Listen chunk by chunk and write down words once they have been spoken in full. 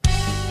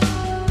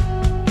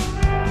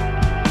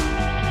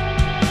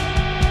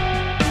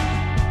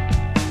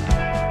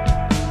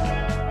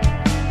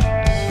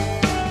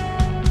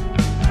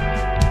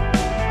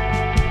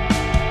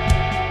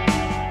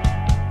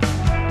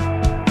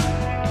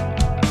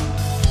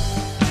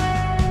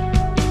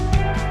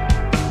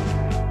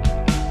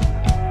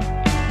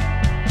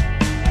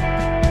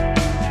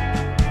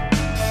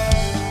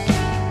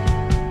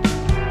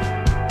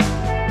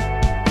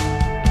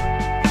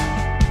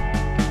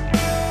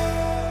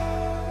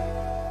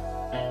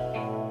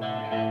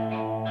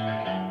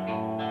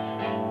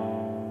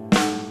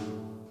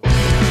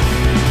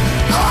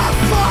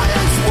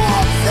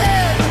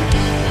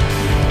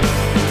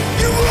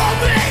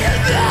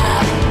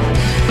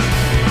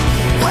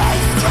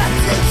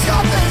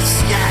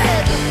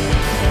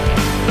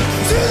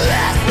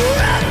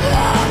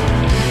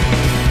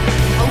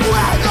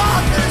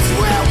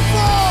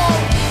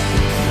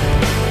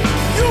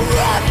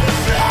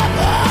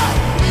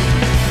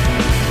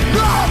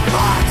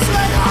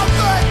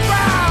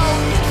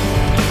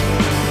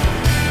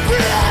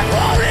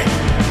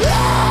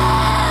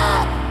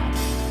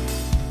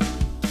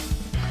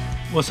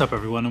What's up,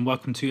 everyone, and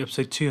welcome to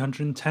episode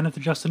 210 of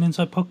the Just an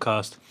Inside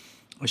podcast,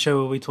 a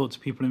show where we talk to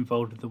people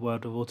involved in the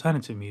world of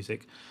alternative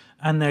music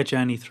and their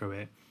journey through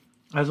it.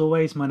 As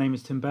always, my name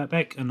is Tim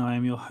Birkbeck, and I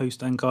am your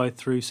host and guide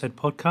through said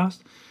podcast.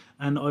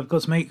 And I've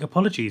got to make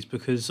apologies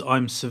because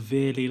I'm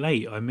severely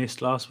late. I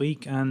missed last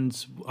week,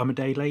 and I'm a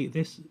day late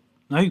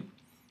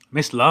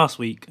missed last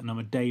week, and I'm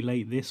a day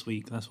late this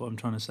week. That's what I'm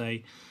trying to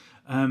say.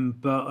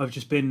 But I've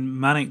just been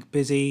manic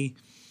busy.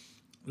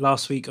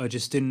 Last week I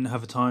just didn't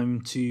have a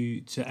time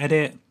to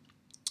edit.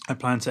 I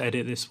planned to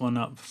edit this one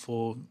up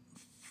for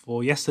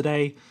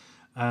yesterday,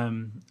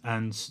 and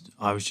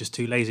I was just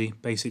too lazy,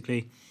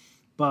 basically.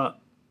 But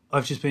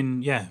I've just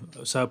been,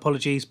 so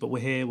apologies, but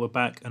we're here, we're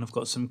back, and I've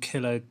got some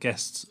killer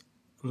guests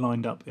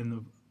lined up in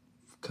the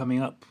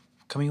coming up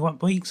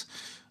weeks.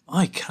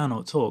 I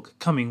cannot talk.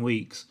 Coming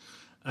weeks.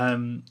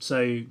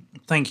 So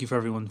thank you for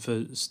everyone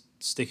for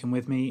sticking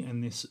with me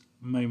in this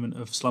moment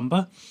of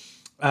slumber.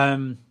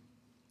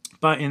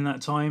 But in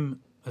that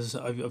time, as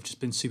I've just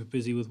been super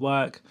busy with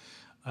work.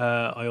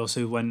 I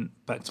also went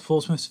back to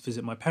Portsmouth to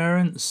visit my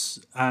parents,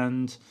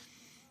 and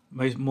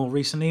more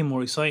recently and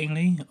more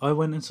excitingly, I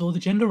went and saw the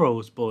Gender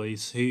Roles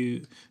Boys, who,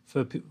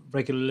 for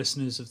regular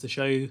listeners of the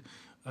show,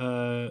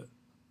 are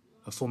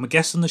former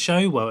guests on the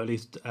show. Well, at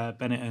least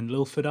Bennett and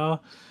Lilford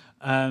are.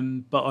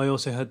 But I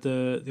also had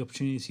the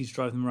opportunity to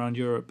drive them around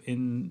Europe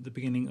in the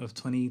beginning of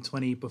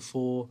 2020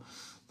 before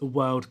the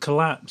world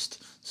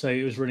collapsed. So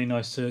it was really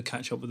nice to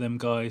catch up with them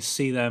guys,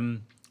 see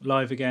them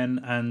live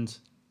again, and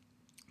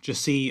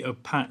just see a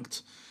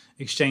packed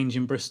Exchange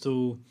in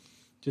Bristol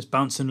just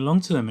bouncing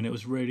along to them, and it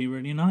was really,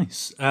 really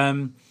nice.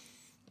 In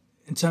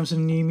terms of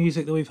new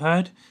music that we've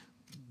heard,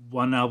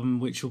 one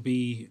album which will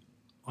be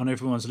on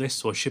everyone's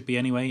list, or should be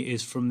anyway,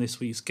 is from this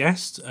week's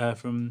guest,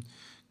 from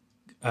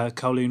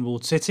Kowloon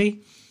Walled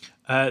City.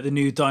 The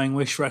new Dying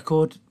Wish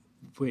record,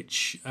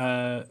 which,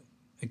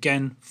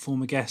 again,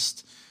 former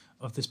guest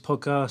of this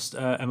podcast,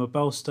 Emma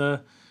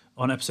Bolster,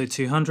 on episode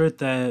 200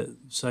 there,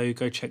 so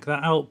go check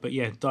that out. But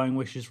yeah, Dying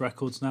Wishes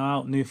record's now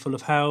out, new Full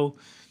of Hell,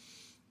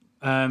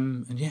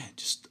 and yeah,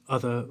 just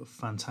other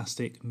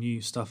fantastic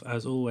new stuff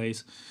as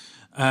always.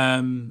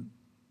 I'm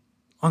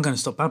going to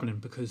stop babbling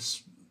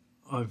because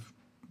I've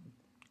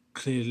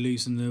clearly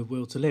losing the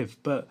will to live.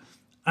 But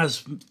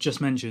as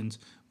just mentioned,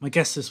 my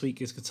guest this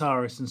week is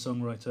guitarist and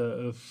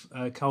songwriter of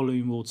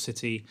Kowloon Walled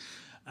City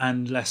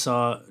and Les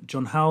Art,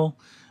 John Howell.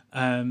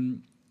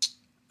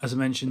 As I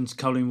mentioned,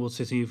 Kowloon Walled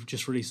City have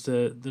just released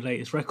the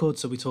latest record,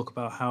 so we talk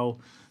about how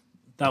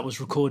that was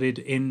recorded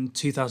in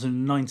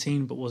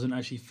 2019 but wasn't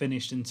actually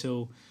finished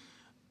until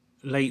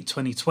late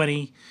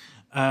 2020.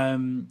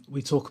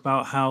 We talk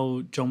about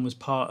how John was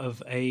part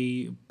of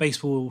a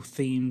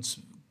baseball-themed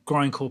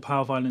grindcore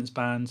power violence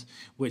band,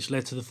 which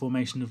led to the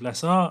formation of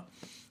Les Art.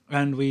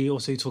 And we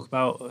also talk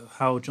about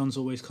how John's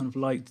always kind of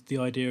liked the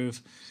idea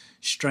of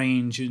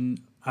strange and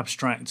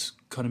abstract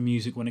kind of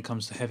music when it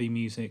comes to heavy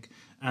music,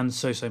 and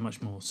so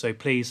much more. So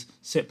please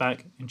sit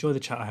back, enjoy the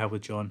chat I have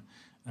with John,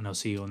 and I'll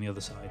see you on the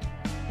other side.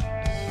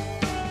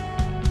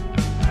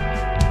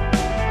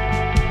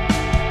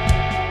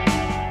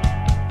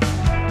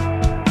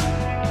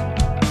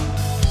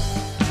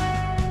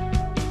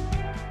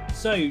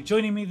 So,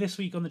 joining me this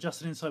week on the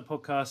Just an Inside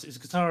podcast is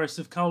guitarist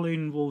of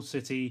Kowloon Walled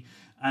City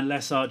and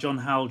Les Art, John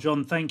Howell.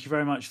 John, thank you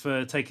very much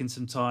for taking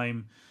some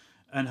time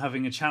and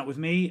having a chat with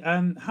me.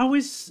 How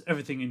is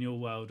everything in your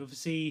world?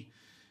 Obviously,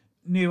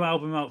 new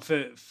album out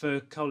for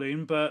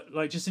Kowloon, but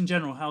like just in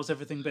general, how's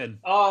everything been?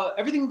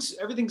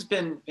 Everything's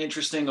been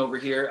interesting over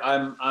here.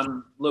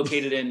 I'm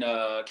located in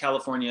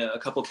California, a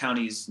couple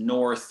counties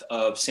north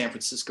of San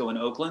Francisco and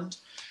Oakland,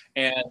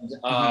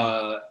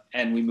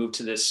 and we moved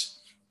to this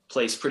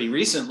place pretty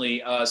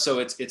recently. So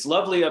it's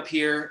lovely up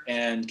here,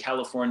 and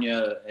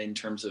California, in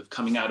terms of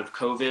coming out of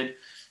COVID,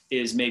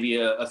 is maybe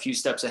a few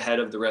steps ahead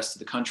of the rest of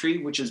the country,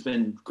 which has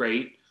been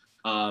great,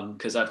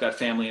 because I've got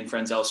family and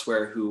friends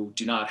elsewhere who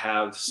do not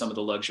have some of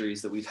the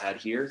luxuries that we've had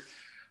here.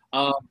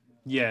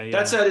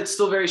 That said, it's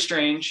still very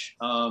strange.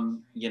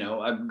 I'm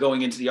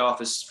going into the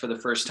office for the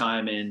first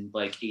time in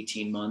like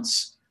 18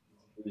 months.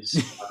 It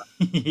was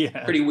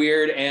pretty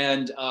weird.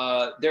 And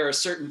there are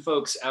certain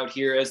folks out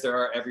here, as there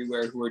are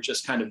everywhere, who are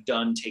just kind of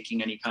done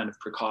taking any kind of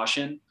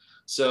precaution.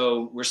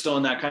 So we're still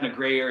in that kind of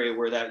gray area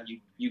where that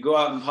you go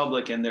out in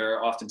public and there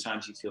are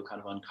oftentimes you feel kind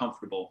of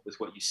uncomfortable with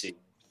what you see.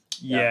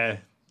 Yeah,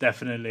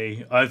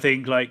 definitely. I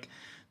think like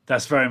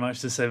that's very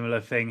much the similar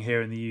thing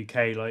here in the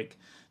UK. Like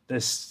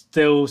there's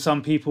still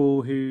some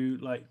people who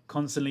like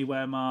constantly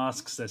wear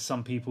masks. There's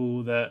some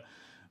people that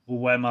will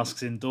wear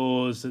masks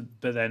indoors,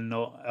 but then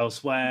not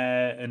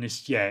elsewhere. And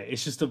it's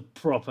just a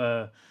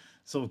proper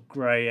sort of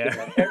grey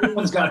area.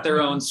 Everyone's got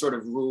their own sort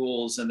of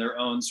rules and their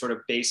own sort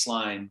of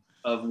baseline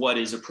of what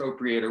is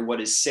appropriate or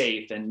what is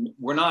safe, and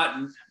we're not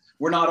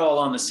all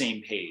on the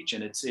same page,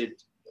 and it's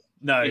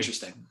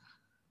interesting.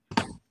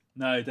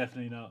 No,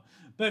 definitely not.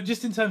 But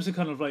just in terms of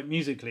kind of like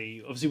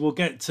musically, obviously we'll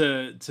get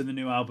to the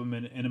new album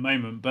in a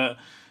moment, but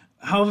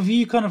how have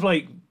you kind of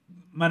like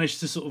managed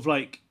to sort of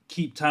like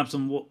keep tabs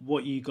on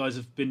what you guys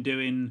have been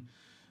doing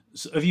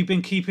So have you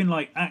been keeping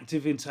like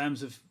active in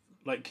terms of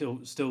like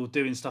still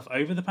doing stuff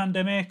over the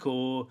pandemic,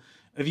 or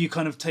have you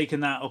kind of taken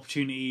that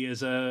opportunity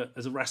as a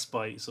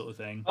respite sort of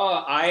thing?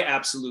 I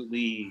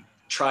absolutely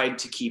tried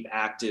to keep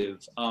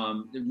active,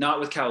 not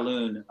with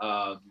Kowloon,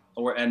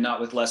 and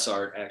not with Less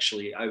Art.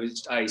 Actually,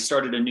 I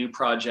started a new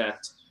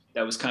project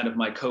that was kind of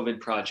my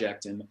COVID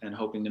project, and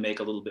hoping to make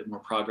a little bit more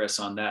progress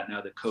on that now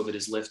that COVID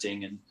is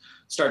lifting, and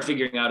start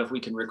figuring out if we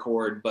can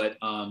record. But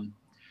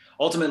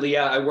ultimately,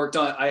 yeah,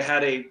 I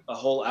had a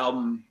whole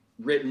album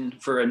written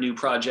for a new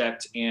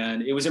project,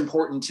 and it was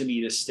important to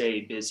me to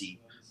stay busy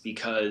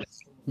because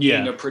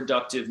being Yeah. a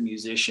productive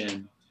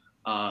musician,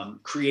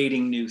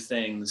 creating new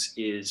things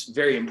is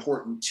very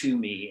important to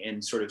me,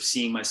 and sort of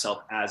seeing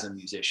myself as a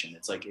musician.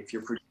 It's like if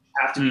you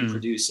have to be Mm.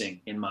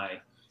 producing, in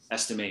my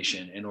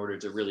estimation, in order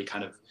to really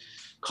kind of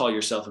call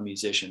yourself a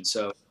musician.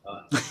 So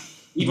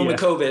even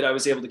with Yeah. COVID, I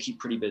was able to keep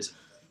pretty busy.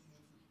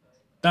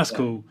 That's Yeah.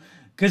 cool.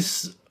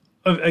 Because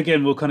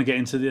again, we'll kind of get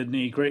into the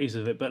nitty gritties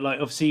of it, but like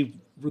obviously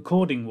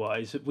recording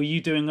wise, were you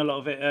doing a lot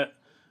of it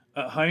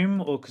at home,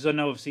 or because I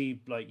know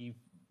obviously like you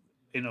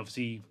in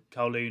obviously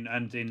Kowloon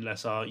and in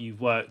Les Art,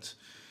 you've worked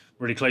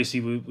really closely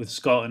with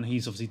Scott, and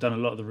he's obviously done a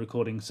lot of the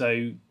recording.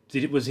 So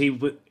was he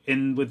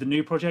in with the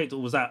new project,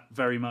 or was that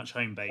very much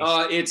home based?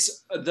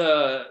 It's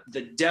the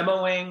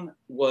demoing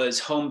was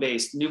home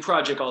based. New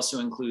project also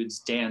includes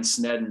Dan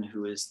Snedden,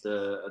 who is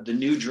the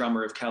new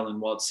drummer of Kowloon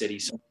Walled City,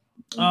 so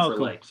Oh, for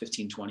cool. like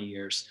 15, 20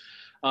 years.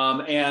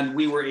 And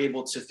we were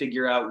able to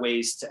figure out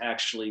ways to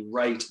actually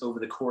write over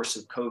the course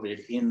of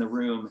COVID in the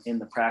room, in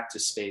the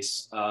practice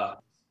space. Oh,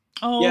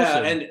 Yeah,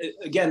 awesome. and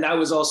again, that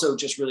was also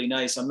just really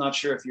nice. I'm not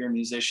sure if you're a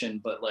musician,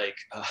 but like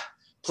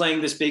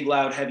playing this big,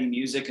 loud, heavy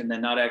music and then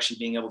not actually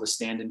being able to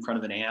stand in front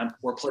of an amp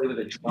or play with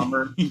a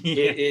drummer,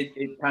 Yeah.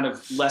 it kind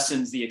of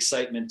lessens the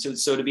excitement.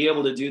 So to be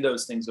able to do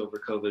those things over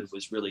COVID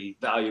was really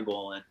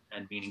valuable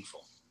and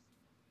meaningful.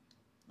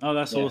 Oh,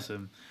 that's Yeah.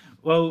 awesome.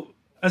 Well,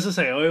 as I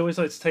say, I always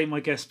like to take my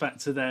guests back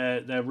to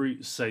their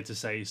roots, so to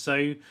say.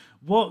 So,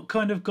 what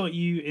kind of got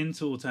you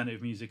into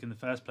alternative music in the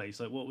first place?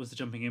 Like, what was the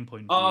jumping in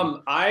point for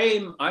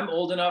you? I'm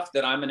old enough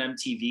that I'm an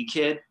MTV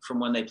kid from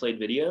when they played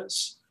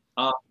videos.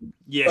 Um,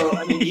 Yeah, so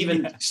I mean,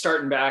 even yeah.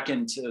 starting back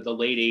into the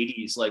late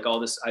 '80s, like all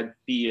this, I'd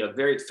be a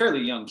very fairly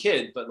young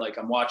kid, but like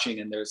I'm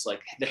watching, and there's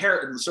like the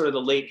hair, sort of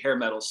the late hair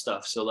metal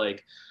stuff. So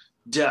like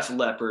Def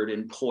Leppard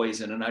and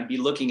Poison, and I'd be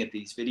looking at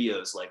these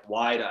videos like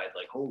wide-eyed,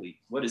 like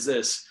holy, what is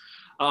this?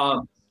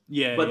 Um,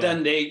 Yeah, but yeah.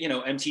 then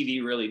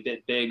MTV really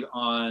bit big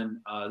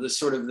on the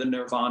sort of the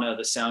Nirvana,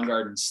 the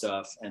Soundgarden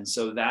stuff, and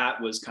so that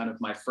was kind of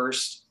my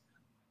first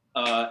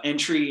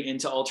entry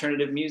into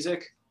alternative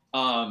music.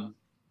 Um,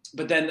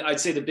 but then I'd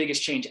say the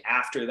biggest change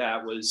after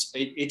that was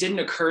it didn't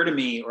occur to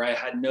me, or I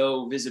had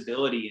no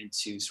visibility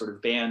into sort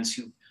of bands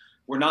who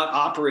were not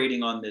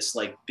operating on this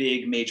like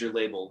big major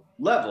label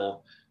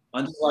level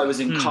until I was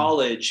in Mm.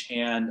 college.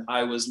 And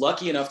I was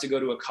lucky enough to go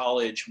to a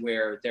college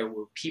where there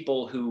were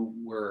people who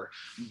were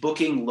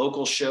booking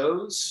local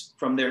shows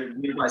from their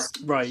nearby.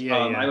 Right,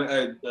 yeah,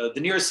 yeah. The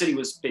nearest city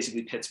was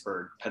basically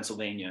Pittsburgh,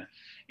 Pennsylvania.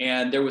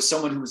 And there was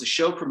someone who was a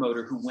show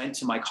promoter who went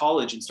to my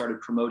college and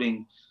started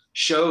promoting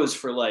shows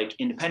for like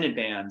independent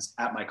bands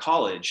at my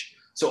college.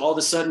 So all of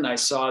a sudden I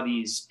saw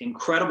these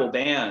incredible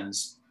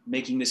bands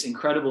making this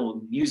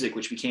incredible music,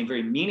 which became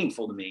very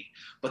meaningful to me,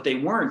 but they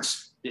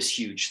weren't this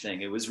huge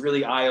thing. It was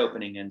really eye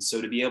opening. And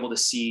so to be able to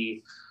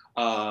see,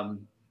 I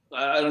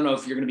don't know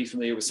if you're going to be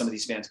familiar with some of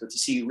these bands, but to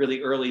see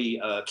really early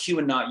Q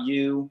and Not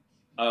You,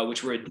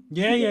 which were a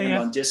Yeah, yeah, band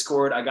yeah. on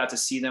Discord. I got to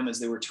see them as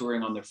they were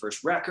touring on their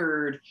first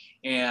record.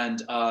 And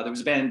there was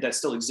a band that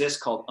still exists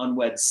called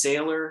Unwed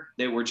Sailor.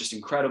 They were just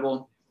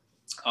incredible.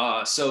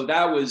 So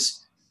that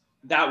was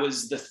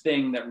the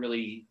thing that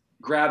really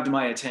grabbed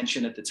my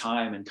attention at the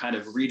time and kind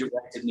of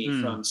redirected me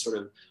Mm. from sort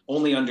of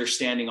only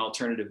understanding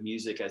alternative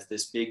music as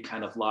this big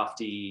kind of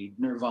lofty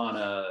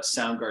Nirvana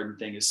Soundgarden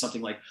thing, is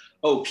something like,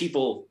 oh,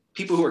 people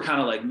who are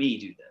kind of like me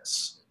do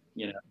this,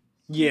 you know.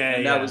 Yeah,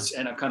 And that yeah. was,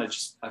 and I've kind of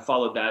just, I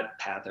followed that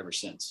path ever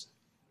since.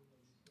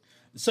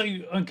 So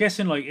I'm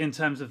guessing, like, in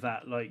terms of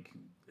that, like,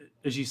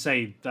 as you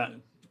say, that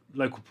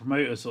local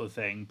promoter sort of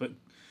thing, but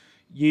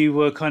you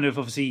were kind of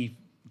obviously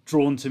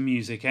drawn to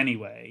music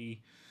anyway.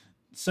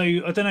 So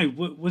I don't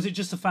know. Was it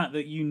just the fact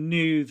that you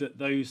knew that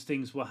those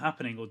things were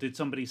happening, or did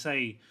somebody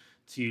say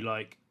to you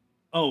like,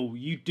 "Oh,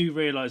 you do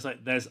realize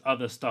like there's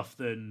other stuff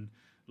than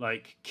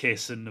like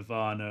Kiss and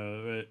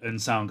Nirvana and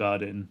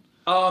Soundgarden"?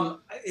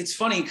 It's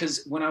funny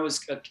because when I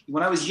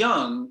was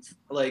young,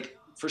 like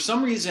for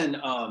some reason,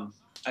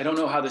 I don't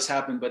know how this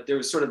happened, but there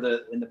was sort of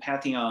in the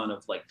pantheon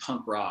of like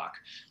punk rock,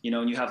 you know,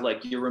 and you have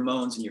like your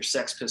Ramones and your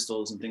Sex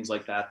Pistols and things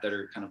like that that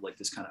are kind of like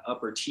this kind of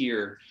upper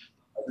tier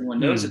everyone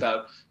knows Hmm.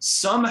 about.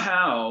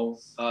 Somehow,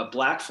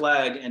 Black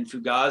Flag and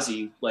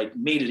Fugazi like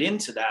made it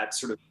into that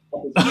sort of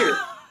upper tier.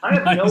 I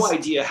have no Nice.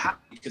 idea how,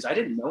 because I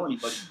didn't know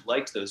anybody who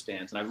liked those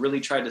bands, and I really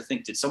tried to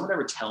think, did someone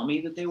ever tell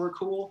me that they were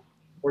cool,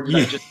 or did I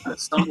Yeah. just kind of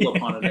stumble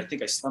upon it? I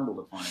think I stumbled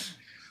upon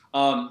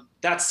it.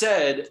 That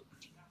said,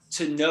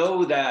 to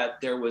know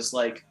that there was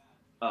like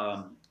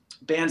um,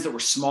 bands that were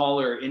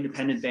smaller,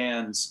 independent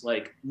bands,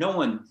 like no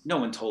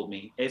one told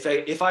me.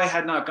 If I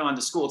had not gone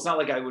to school, it's not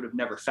like I would have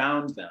never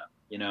found them,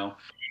 you know,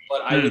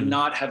 but I would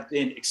not have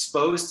been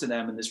exposed to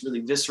them in this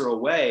really visceral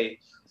way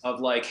of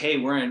like, hey,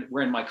 we're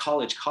in my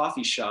college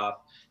coffee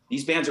shop.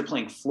 These bands are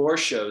playing floor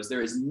shows.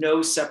 There is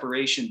no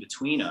separation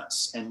between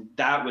us. And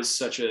that was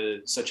such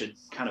a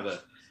kind of a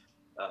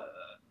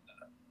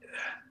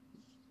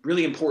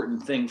really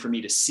important thing for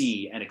me to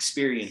see and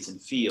experience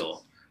and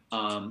feel.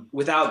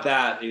 Without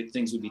that,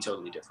 things would be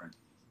totally different.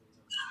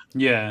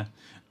 Yeah.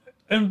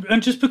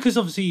 And just because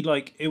obviously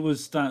like it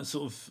was that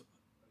sort of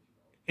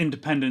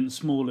independent,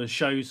 smaller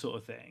show sort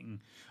of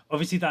thing,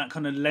 obviously that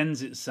kind of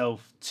lends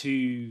itself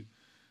to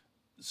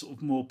sort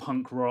of more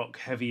punk rock,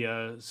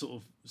 heavier sort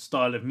of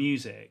style of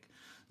music.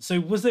 So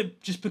was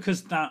it just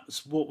because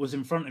that's what was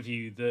in front of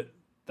you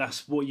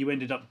that's what you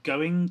ended up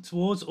going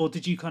towards, or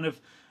did you kind of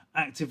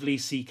actively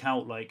seek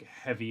out like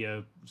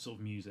heavier sort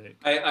of music?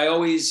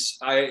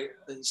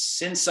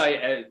 Since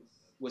I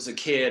was a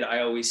kid,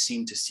 I always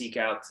seemed to seek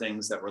out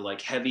things that were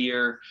like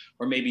heavier,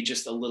 or maybe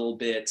just a little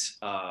bit,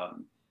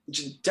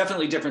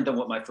 definitely different than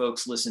what my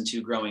folks listened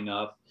to growing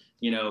up.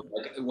 You know,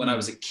 like when I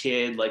was a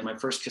kid, like my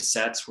first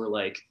cassettes were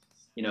like,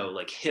 you know,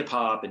 like hip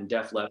hop and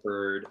Def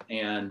Leppard,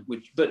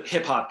 but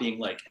hip hop being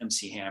like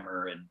MC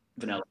Hammer and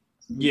Vanilla.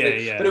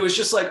 Yeah. But it was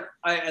just like,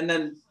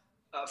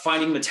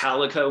 finding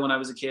Metallica when I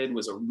was a kid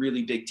was a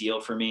really big deal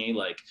for me,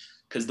 like,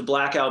 because the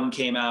Black Album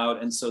came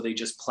out, and so they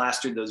just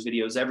plastered those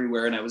videos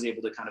everywhere, and I was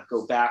able to kind of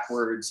go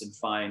backwards and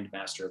find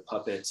Master of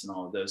Puppets and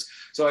all of those.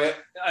 So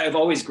I've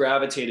always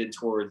gravitated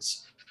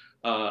towards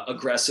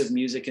aggressive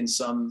music in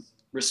some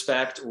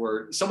respect,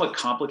 or somewhat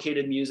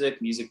complicated music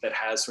that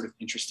has sort of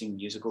interesting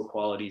musical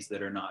qualities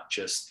that are not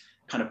just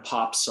kind of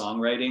pop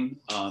songwriting.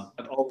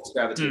 I've always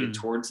gravitated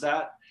towards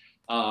that.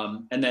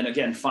 And then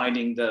again,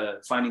 finding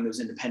those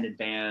independent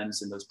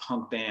bands and those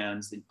punk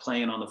bands,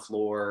 playing on the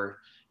floor,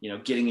 you know,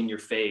 getting in your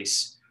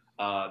face,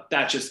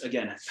 that just,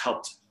 again,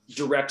 helped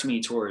direct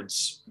me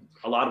towards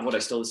a lot of what I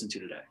still listen to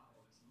today.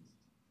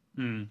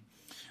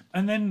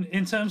 And then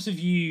in terms of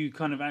you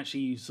kind of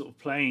actually sort of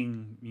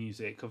playing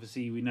music,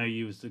 obviously we know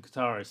you as the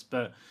guitarist,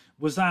 but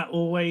was that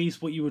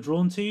always what you were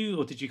drawn to,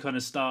 or did you kind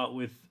of start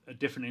with a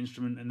different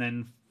instrument and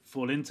then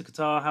fall into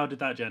guitar? How did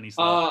that journey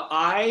start?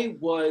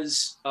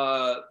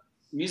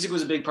 Music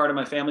was a big part of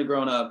my family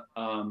growing up.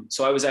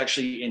 So I was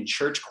actually in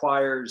church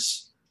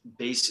choirs,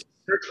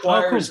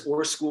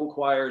 or school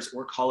choirs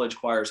or college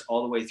choirs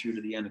all the way through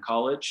to the end of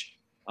college.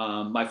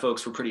 My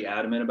folks were pretty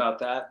adamant about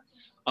that.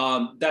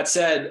 That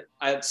said,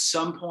 at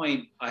some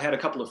point I had a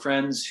couple of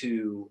friends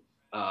who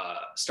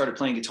started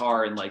playing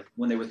guitar and like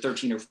when they were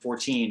 13 or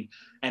 14,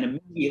 and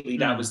immediately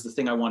that was the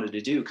thing I wanted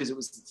to do because it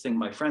was the thing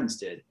my friends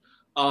did.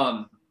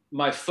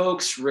 My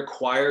folks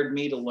required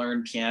me to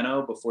learn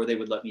piano before they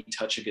would let me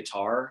touch a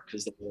guitar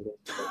because they were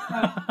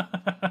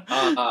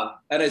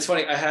and it's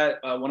funny, I had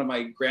one of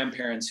my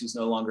grandparents who's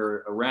no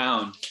longer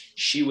around.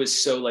 She was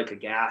so like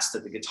aghast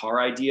at the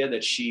guitar idea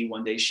that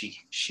one day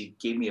she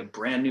gave me a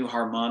brand new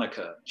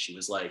harmonica. She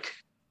was like,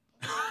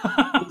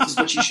 this is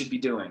what you should be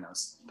doing.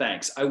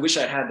 Thanks. I wish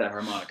I had that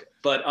harmonica.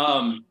 But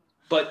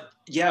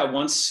yeah,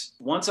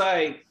 once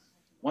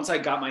I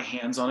got my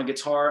hands on a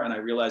guitar and I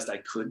realized I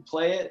could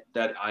play it,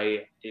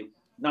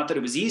 not that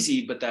it was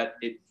easy, but that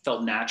it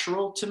felt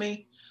natural to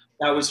me.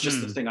 That was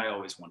just the thing I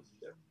always wanted to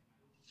do.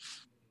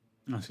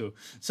 That's cool.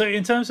 So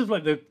in terms of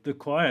like the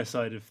choir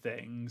side of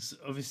things,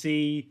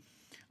 obviously,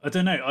 I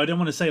don't know, I don't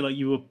want to say like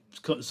you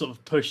were sort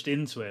of pushed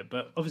into it,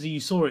 but obviously you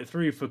saw it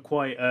through for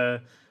quite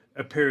a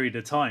period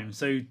of time.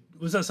 So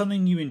was that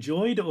something you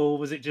enjoyed, or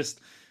was it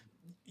just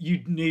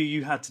you knew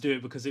you had to do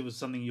it because it was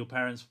something your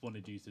parents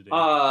wanted you to do?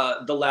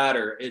 The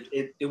latter.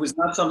 It was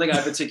not something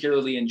I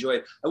particularly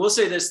enjoyed. I will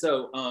say this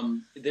though.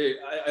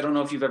 I don't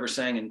know if you've ever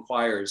sang in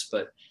choirs,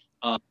 but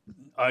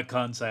I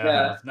can't say yeah, I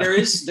have. No.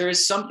 there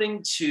is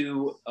something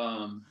to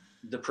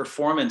the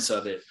performance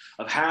of it,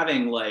 of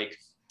having like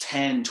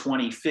 10,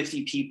 20,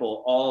 50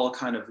 people all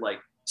kind of like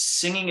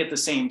singing at the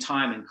same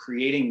time and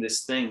creating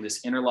this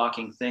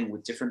interlocking thing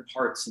with different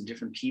parts and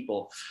different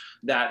people,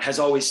 that has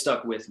always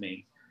stuck with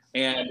me.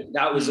 And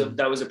that was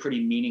a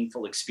pretty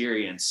meaningful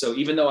experience. So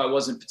even though I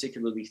wasn't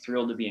particularly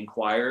thrilled to be in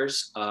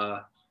choirs,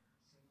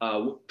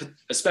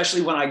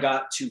 especially when I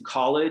got to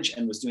college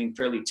and was doing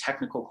fairly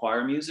technical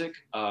choir music,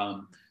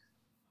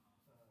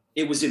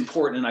 it was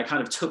important, and I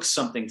kind of took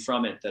something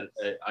from it that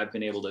I've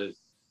been able to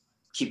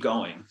keep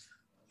going.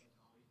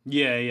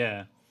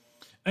 Yeah.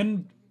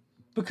 And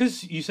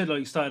because you said like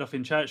you started off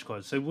in church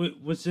choir, so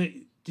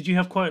did you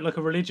have quite like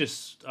a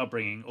religious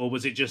upbringing, or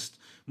was it just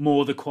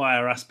more the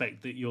choir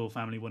aspect that your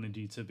family wanted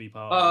you to be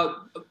part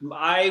of?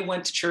 I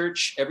went to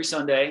church every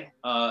Sunday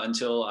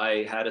until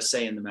I had a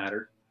say in the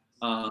matter.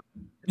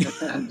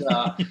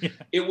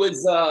 It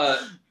was,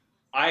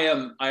 I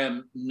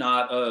am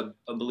not a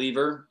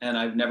believer, and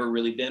I've never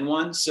really been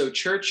one. So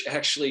church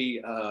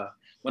actually,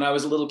 when I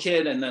was a little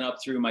kid and then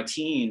up through my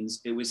teens,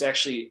 it was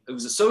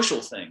a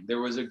social thing. There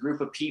was a group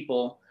of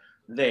people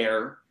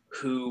there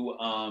who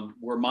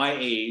were my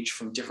age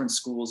from different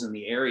schools in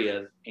the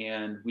area.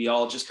 And we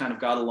all just kind of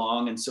got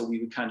along. And so we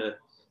would kind of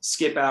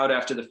skip out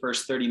after the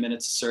first 30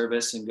 minutes of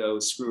service and go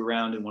screw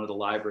around in one of the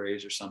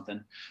libraries or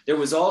something. There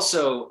was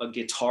also a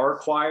guitar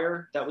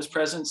choir that was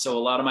present. So a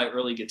lot of my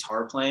early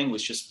guitar playing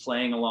was just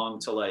playing along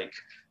to like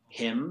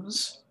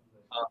hymns.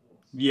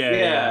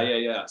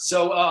 Yeah.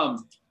 So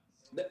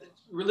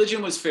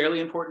religion was fairly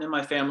important in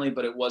my family,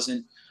 but it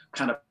wasn't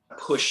kind of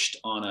pushed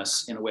on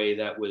us in a way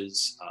that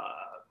was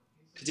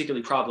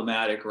particularly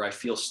problematic, or I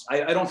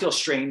don't feel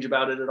strange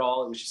about it at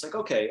all. It was just like,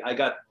 okay, I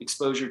got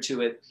exposure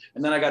to it,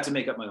 and then I got to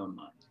make up my own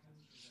mind.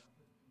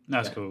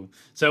 That's cool.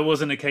 So it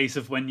wasn't a case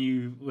of when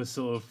you were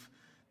sort of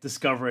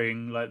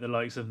discovering like the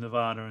likes of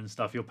Nirvana and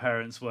stuff, your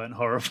parents weren't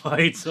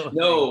horrified?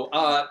 No,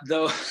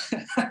 though.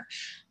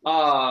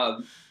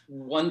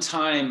 One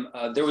time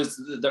there was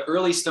the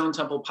early Stone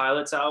Temple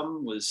Pilots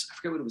album was, I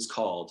forget what it was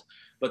called,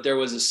 but there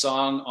was a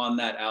song on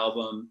that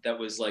album that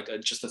was like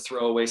just a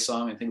throwaway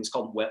song. I think it was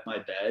called Wet My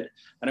Bed.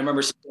 And I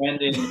remember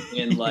standing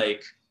in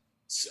like,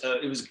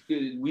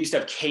 we used to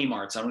have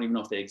Kmart's. I don't even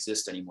know if they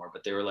exist anymore,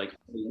 but they were like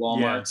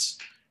Walmart's.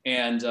 Yeah.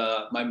 And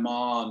my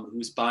mom, who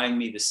was buying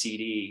me the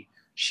CD,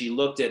 she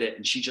looked at it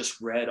and she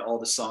just read all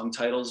the song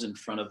titles in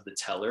front of the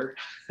teller.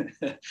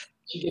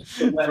 She gets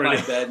to Wet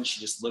My Bed and she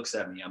just looks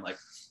at me. I'm like,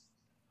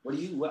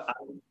 please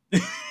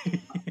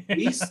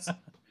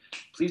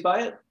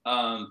buy it.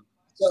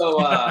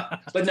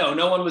 But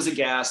no one was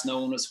aghast. No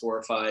one was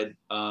horrified.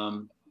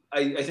 I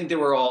think they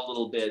were all a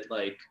little bit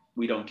like,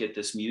 we don't get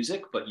this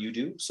music, but you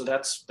do. So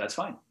that's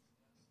fine.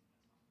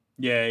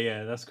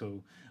 Yeah. That's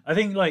cool. I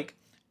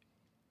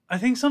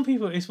think some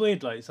people, it's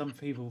weird. Like some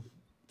people's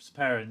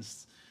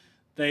parents,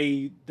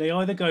 they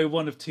either go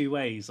one of two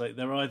ways. Like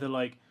they're either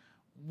like,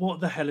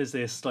 what the hell is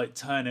this? Like,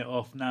 turn it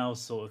off now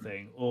sort of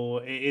thing.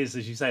 Or it is,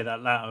 as you say,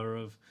 that latter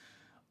of,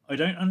 I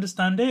don't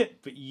understand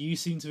it, but you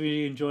seem to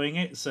be enjoying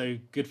it, so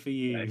good for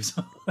you. Right.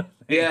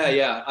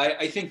 Yeah.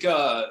 I think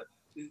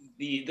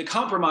the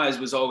compromise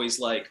was always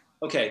like,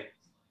 okay,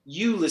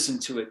 you listen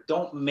to it,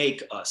 don't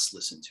make us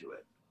listen to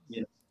it.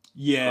 You know?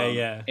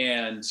 Yeah.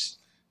 And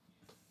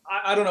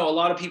I don't know, a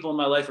lot of people in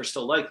my life are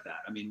still like that.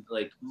 I mean,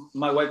 like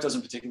my wife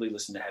doesn't particularly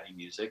listen to heavy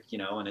music, you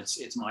know, and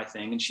it's my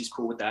thing, and she's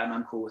cool with that, and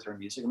I'm cool with her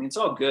music. I mean, it's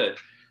all good.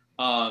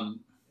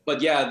 But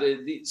yeah,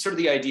 the sort of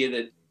the idea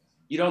that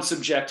you don't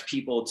subject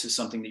people to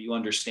something that you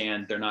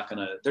understand they're not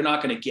gonna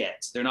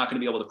get. They're not gonna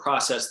be able to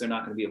process. They're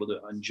not gonna be able to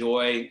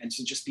enjoy. And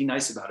so just be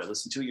nice about it.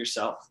 Listen to it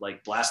yourself.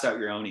 Like blast out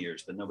your own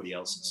ears, but nobody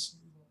else's.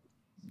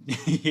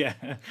 Yeah,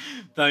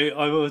 though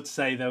I would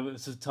say there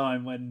was a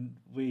time when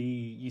we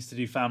used to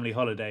do family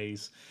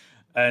holidays,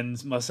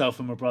 and myself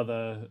and my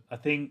brother,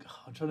 I'm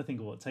trying to think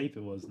of what tape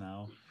it was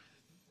now.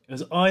 It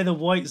was either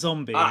White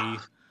Zombie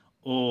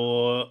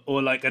or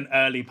like an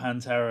early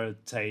Pantera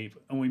tape,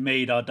 and we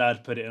made our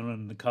dad put it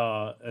in the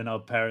car, and our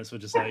parents were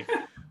just like,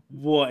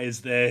 what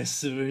is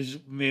this? It was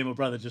me and my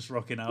brother just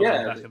rocking out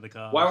in the back of the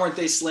car. Why weren't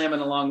they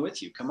slamming along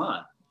with you? Come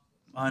on.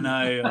 I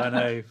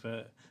know,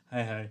 but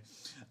hey.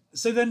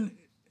 So then,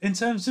 in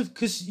terms of,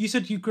 because you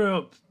said you grew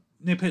up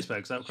near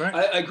Pittsburgh, is that correct?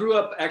 I grew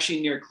up actually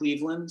near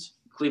Cleveland,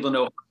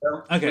 Ohio,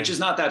 which is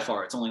not that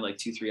far. It's only like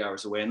 2-3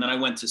 hours away. And then I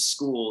went to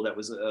school that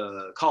was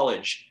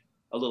college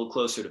a little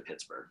closer to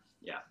Pittsburgh.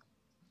 Yeah.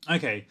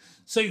 Okay.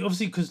 So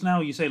obviously, because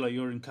now you say like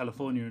you're in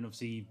California, and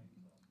obviously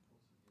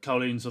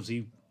Kowloon's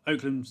obviously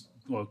Oakland's,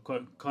 well,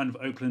 kind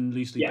of Oakland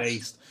loosely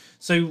based.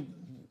 So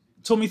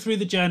talk me through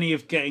the journey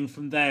of getting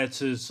from there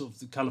to sort of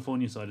the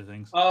California side of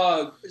things.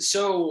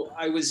 So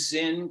I was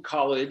in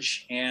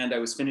college, and I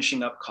was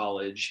finishing up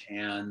college,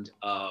 and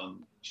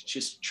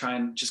just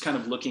kind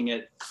of looking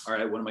at, all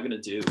right, what am I going to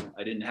do?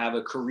 I didn't have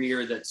a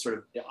career that sort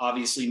of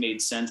obviously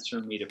made sense for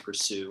me to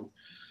pursue.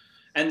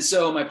 And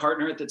so my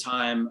partner at the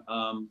time,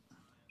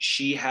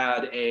 she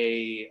had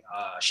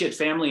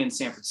family in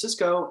San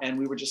Francisco, and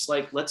we were just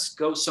like, let's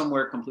go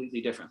somewhere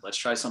completely different. Let's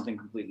try something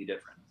completely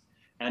different.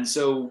 And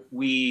so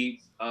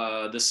we,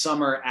 the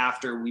summer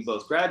after we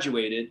both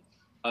graduated,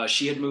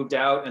 she had moved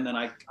out, and then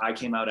I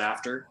came out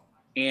after.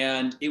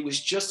 And it was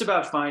just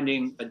about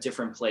finding a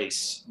different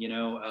place. You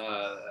know,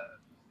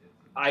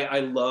 I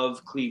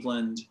love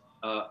Cleveland,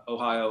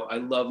 Ohio. I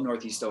love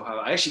Northeast Ohio.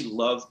 I actually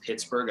love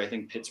Pittsburgh. I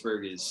think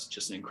Pittsburgh is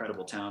just an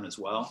incredible town as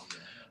well.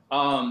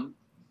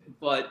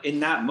 But in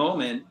that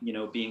moment, you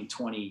know, being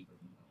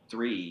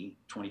 23,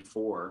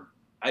 24,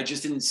 I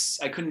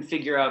couldn't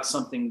figure out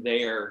something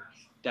there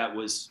that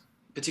was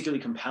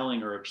particularly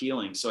compelling or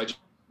appealing. So I just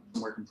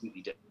were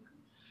completely different.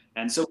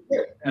 And so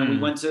we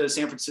went to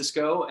San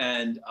Francisco,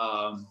 and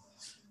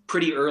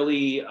pretty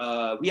early,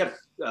 we have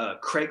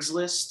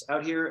Craigslist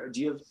out here.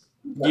 Do you have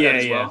that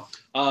as well?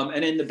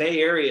 And in the Bay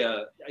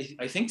Area,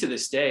 I think to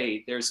this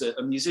day, there's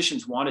a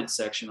musicians wanted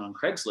section on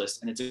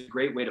Craigslist, and it's a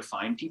great way to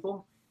find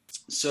people.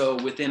 So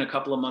within a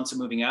couple of months of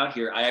moving out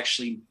here, I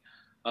actually,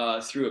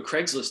 through a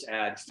Craigslist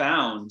ad,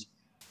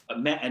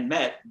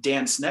 met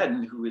Dan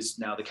Snedden, who is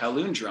now the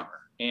Kowloon drummer.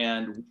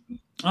 And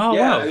Oh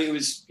yeah, wow. it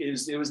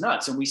was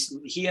nuts. And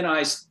he and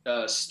I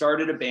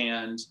started a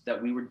band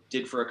that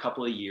did for a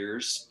couple of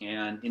years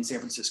and in San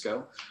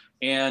Francisco,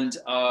 and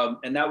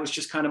that was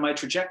just kind of my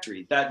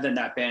trajectory. Then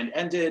that band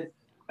ended.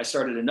 I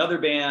started another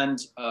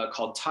band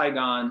called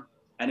Tygon,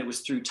 and it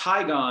was through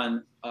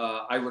Tygon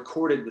I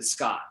recorded with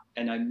Scott,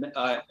 and I met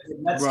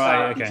Right.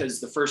 Scott Okay. because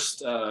the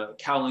first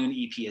Kowloon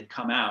EP had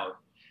come out,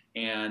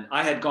 and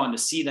I had gone to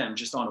see them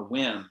just on a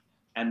whim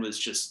and was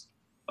just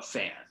a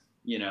fan.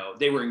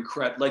 They were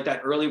incredible. Like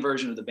that early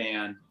version of the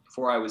band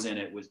before I was in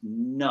it was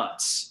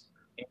nuts.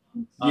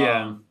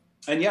 Yeah.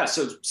 And yeah,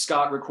 so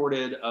Scott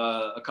recorded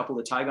a couple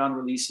of Tygon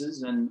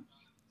releases, and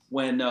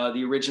when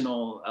the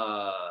original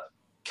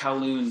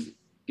Kowloon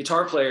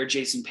guitar player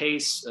Jason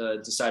Pace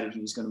decided he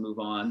was going to move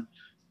on,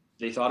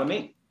 they thought of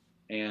me,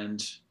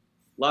 and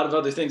a lot of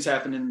other things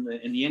happened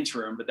in the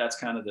interim, but that's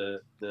kind of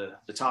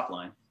the top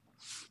line.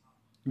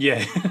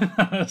 Yeah.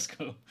 That's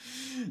cool.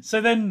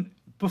 So then,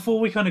 before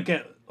we kind of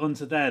get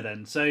onto there,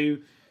 then, so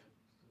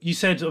you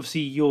said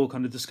obviously your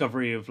kind of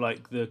discovery of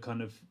like the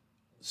kind of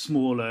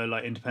smaller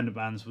like independent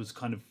bands was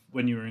kind of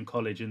when you were in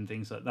college and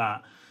things like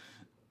that.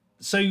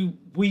 So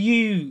were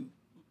you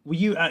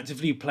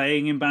actively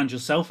playing in bands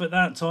yourself at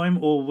that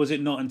time, or was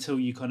it not until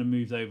you kind of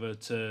moved over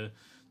to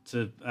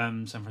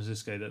San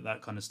Francisco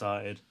that kind of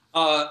started?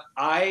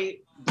 I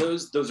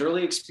those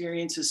early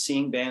experiences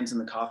seeing bands in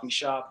the coffee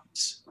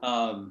shops,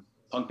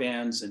 punk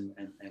bands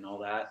and all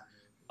that.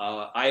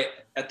 I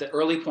At the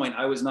early point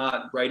I was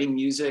not writing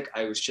music.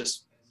 I was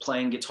just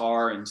playing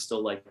guitar and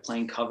still like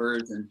playing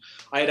covers. And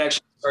I had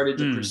actually started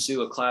to Hmm.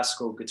 pursue a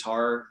classical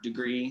guitar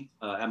degree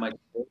at my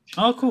college,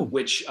 Oh, cool.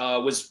 which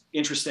was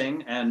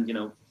interesting and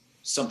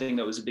something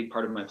that was a big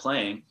part of my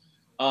playing.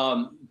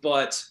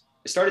 But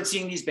I started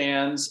seeing these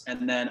bands,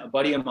 and then a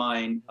buddy of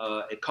mine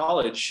at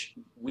college,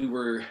 we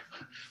were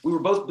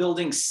both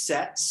building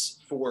sets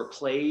for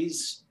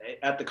plays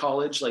at the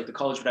college. Like the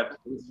college would have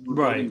plays, we were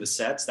building Right. the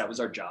sets. That was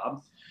our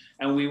job,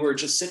 and we were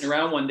just sitting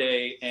around one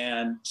day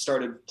and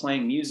started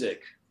playing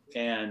music,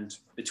 and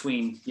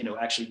between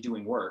actually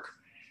doing work,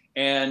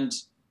 and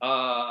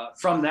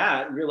from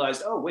that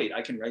realized, oh wait,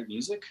 I can write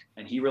music.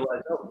 And he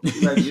realized, oh, you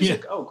can write Yeah.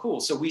 music, oh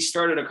cool. So we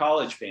started a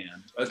college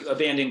band, a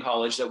band in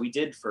college that we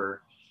did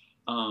for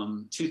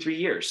 2-3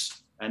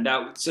 years. And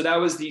that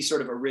was the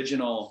sort of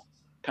original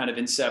kind of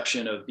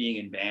inception of being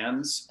in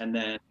bands. And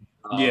then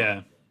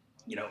Yeah.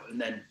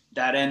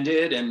 that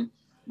ended, and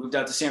moved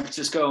out to San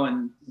Francisco,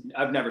 and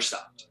I've never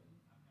stopped.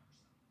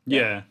 Yeah.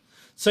 Yeah.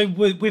 So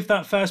with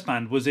that first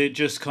band, was it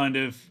just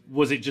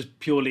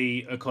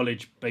purely a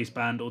college based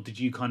band, or did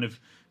you kind of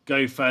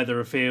go further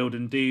afield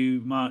and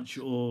do much,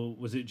 or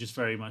was it just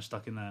very much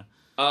stuck in there?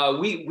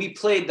 We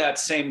played that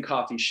same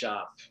coffee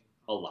shop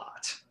a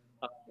lot.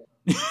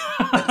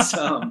 But,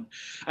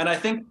 and I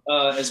think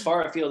as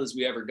far afield as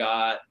we ever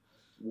got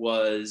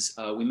was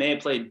we may have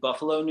played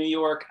Buffalo, New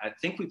York. I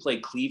think we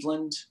played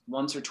Cleveland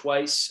once or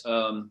twice.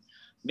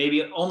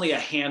 Maybe only a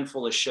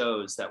handful of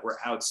shows that were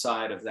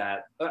outside of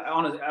that,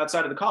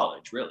 outside of the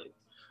college, really.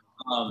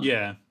 Um,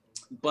 Yeah.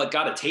 but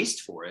got a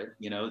taste for it,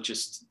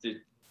 just the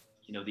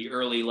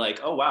early like,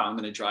 oh wow, I'm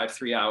going to drive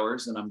 3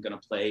 hours and I'm going to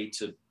play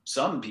to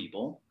some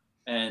people,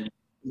 and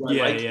I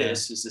Yeah. like Yeah.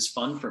 this. Is this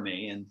fun for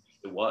me? And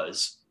it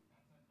was.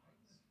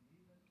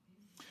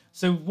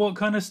 So what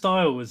kind of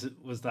style was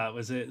that?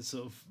 Was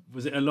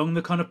it along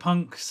the kind of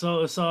punk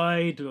sort of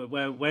side?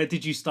 Where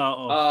did you start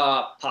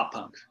off? Pop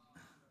punk.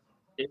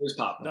 It was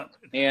pop punk.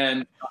 That,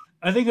 And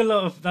I think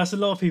that's a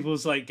lot of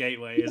people's like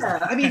gateway, isn't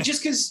yeah, I mean, it?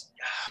 just because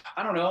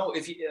I don't know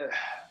if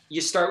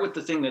you start with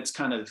the thing that's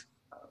kind of,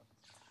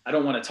 I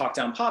don't want to talk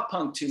down pop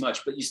punk too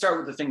much, but you start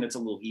with the thing that's a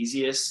little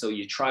easiest. So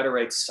you try to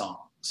write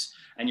songs,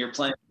 and you're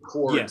playing Yeah.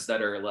 chords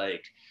that are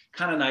like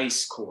kind of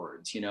nice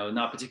chords,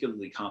 not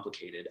particularly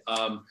complicated.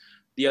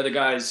 The other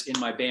guys in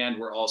my band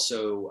were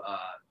also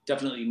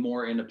definitely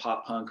more into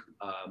pop punk.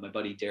 My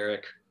buddy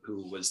Derek,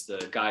 who was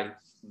the guy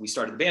we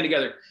started the band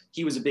together,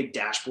 he was a big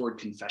Dashboard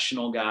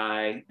Confessional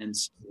guy, and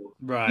so,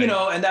 Right.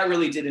 and that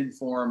really did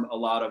inform a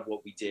lot of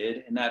what we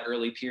did in that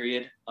early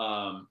period.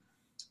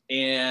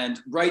 And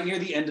right near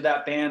the end of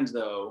that band,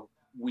 though,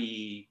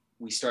 we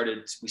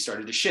started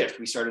to shift.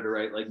 We started to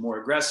write like more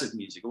aggressive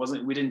music.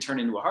 We didn't turn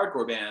into a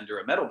hardcore band or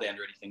a metal band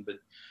or anything, but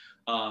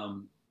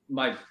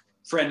my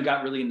friend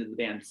got really into the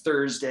band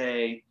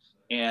Thursday,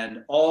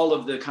 and all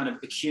of the kind of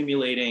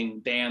accumulating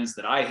bands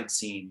that I had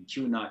seen,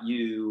 Q Not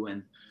You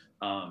and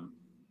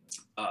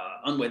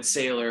Unwed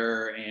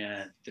Sailor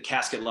and the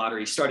Casket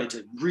Lottery, started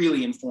to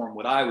really inform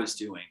what I was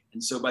doing.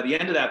 And so by the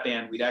end of that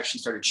band, we'd actually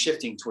started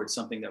shifting towards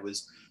something that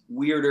was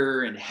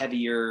weirder and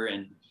heavier.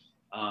 And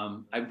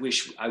I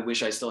wish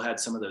I still had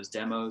some of those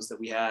demos that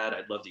we had.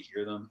 I'd love to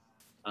hear them.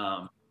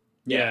 Yeah.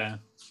 Yeah.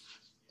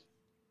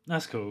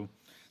 That's cool.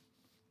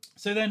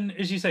 So then,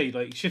 as you say,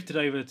 like shifted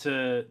over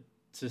to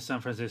San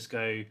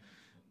Francisco,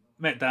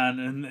 met Dan,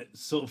 and it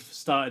sort of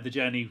started the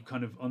journey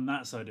kind of on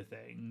that side of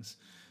things.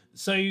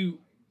 So,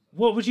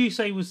 what would you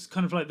say was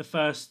kind of like the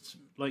first,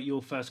 like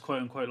your first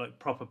quote unquote like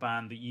proper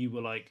band that you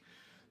were like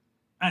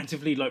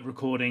actively like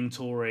recording,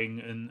 touring,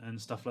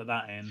 and stuff like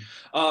that in?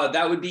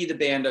 That would be the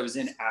band I was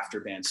in after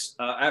bands.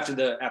 After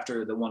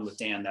the one with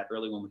Dan, that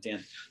early one with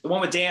Dan. The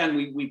one with Dan,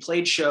 we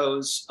played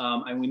shows,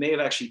 and we may have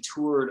actually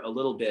toured a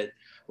little bit,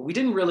 but we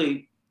didn't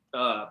really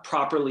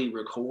properly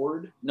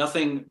record.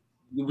 Nothing.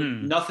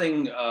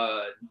 Nothing.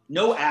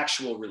 No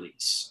actual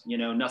release.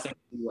 Nothing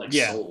like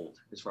sold,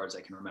 as far as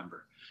I can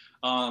remember.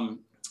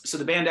 So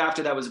the band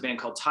after that was a band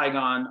called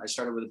Tygon. I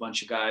started with a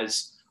bunch of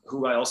guys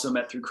who I also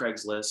met through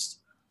Craigslist.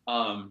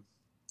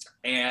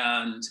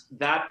 And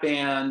that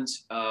band,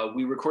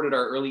 we recorded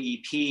our early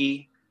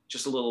EP,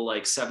 just a little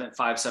like 7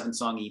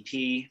 song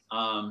EP.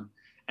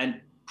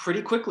 And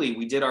pretty quickly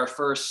we did our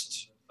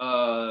first,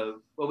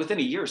 within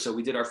a year or so,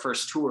 we did our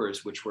first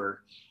tours, which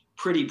were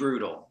pretty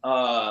brutal.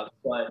 And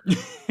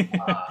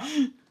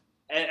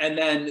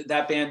then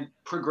that band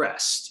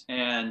progressed.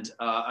 And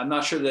I'm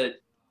not sure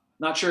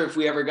if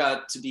we ever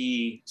got to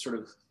be sort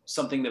of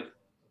something that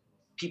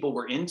people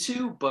were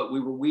into, but we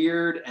were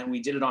weird and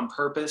we did it on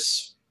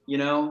purpose. We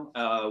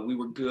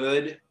were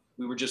good.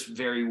 We were just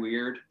very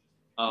weird.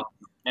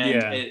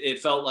 It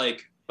felt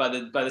like by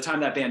the time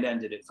that band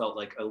ended, it felt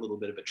like a little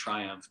bit of a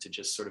triumph to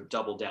just sort of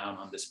double down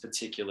on this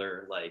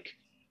particular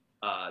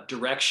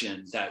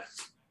direction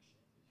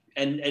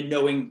and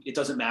knowing it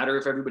doesn't matter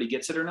if everybody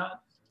gets it or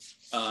not.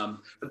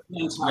 But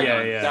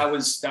that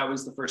was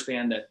the first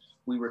band that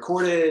we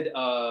recorded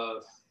a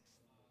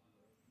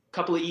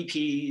couple of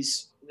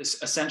EPs,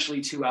 essentially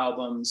 2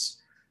 albums.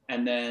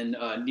 And then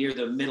near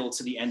the middle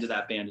to the end of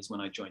that band is when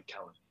I joined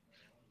Kowloon.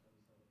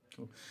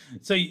 Cool.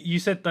 So you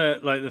said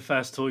that like the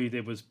first tour you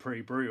did was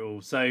pretty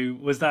brutal. So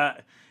was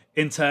that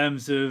in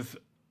terms of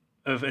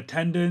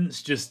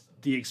attendance, just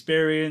the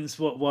experience?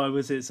 Why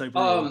was it so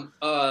brutal?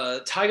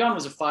 Tygon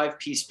was a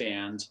 5-piece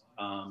band,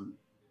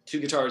 2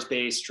 guitars,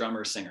 bass,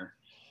 drummer, singer.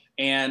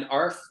 And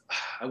I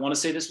want to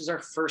say this was our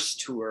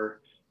first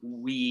tour.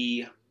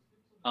 We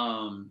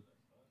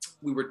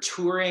were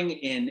touring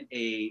in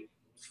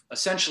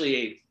essentially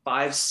a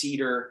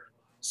 5-seater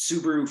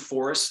Subaru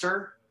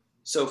Forester.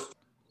 So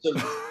 2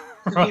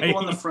 people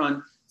in the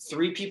front,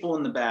 3 people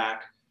in the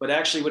back, but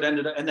actually what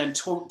ended up, and then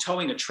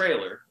towing a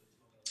trailer.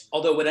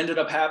 Although what ended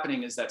up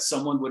happening is that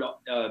someone would,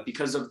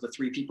 because of the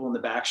 3 people in the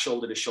back,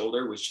 shoulder to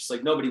shoulder, which just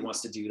like nobody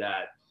wants to do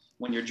that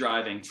when you're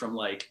driving from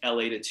like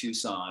LA to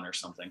Tucson or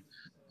something.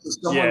 So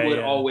someone would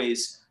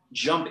always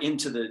jump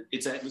into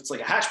it's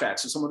like a hatchback.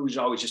 So someone would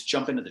always just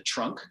jump into the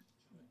trunk.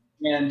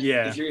 And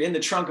if you're in the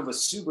trunk of a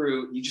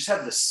Subaru, you just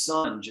have the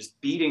sun just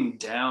beating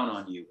down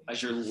on you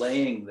as you're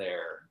laying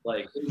there.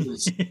 Like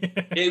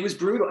it was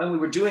brutal. And we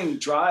were doing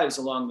drives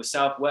along the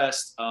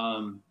Southwest.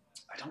 I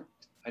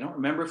don't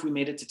remember if we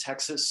made it to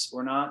Texas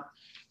or not.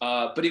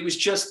 But it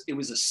was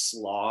a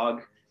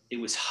slog. It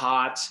was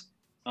hot.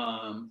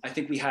 I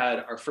think we had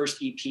our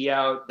first EP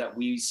out that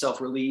we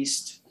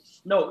self-released.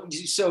 No,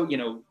 so,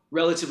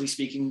 relatively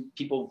speaking,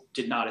 people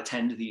did not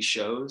attend these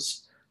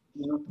shows.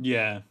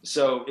 Yeah.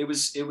 So it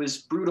was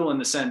brutal in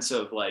the sense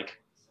of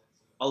like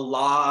a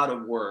lot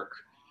of work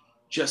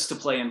just to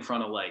play in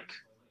front of like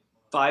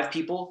 5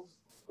 people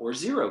or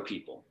 0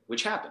 people,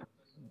 which happened,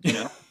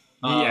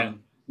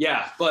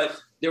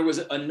 but there was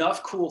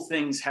enough cool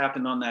things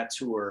happened on that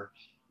tour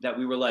that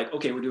we were like,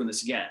 okay, we're doing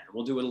this again.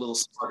 We'll do it a little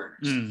smarter.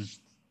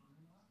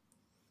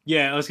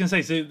 Yeah, I was going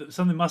to say, so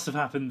something must have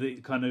happened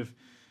that kind of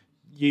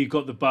you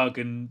got the bug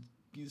and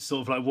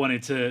sort of like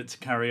wanted to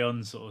carry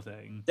on sort of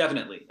thing.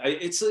 Definitely.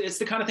 It's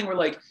the kind of thing where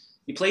like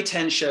you play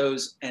 10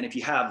 shows and if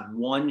you have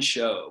one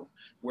show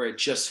where it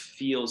just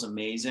feels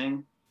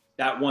amazing,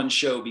 that one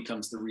show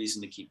becomes the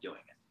reason to keep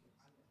doing it.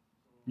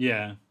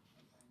 Yeah,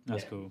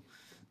 that's cool.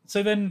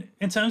 So then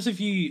in terms of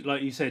you,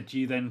 like you said,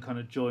 you then kind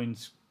of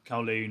joined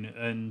Kowloon,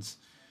 and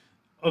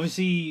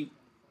obviously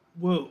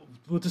we'll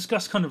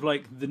discuss kind of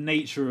like the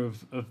nature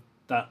of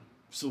that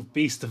sort of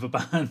beast of a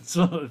band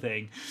sort of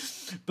thing.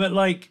 But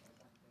like,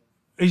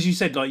 as you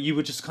said, like you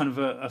were just kind of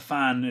a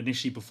fan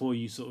initially before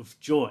you sort of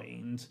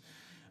joined.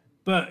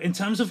 But in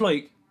terms of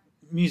like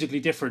musically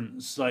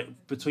difference, like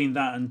between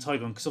that and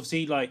Tygon, because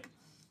obviously like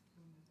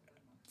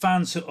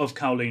fans of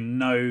Kowloon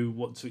know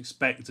what to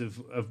expect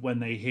of when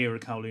they hear a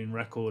Kowloon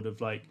record,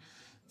 of like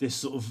this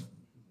sort of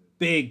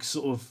big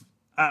sort of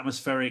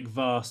atmospheric,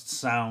 vast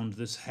sound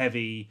that's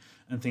heavy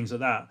and things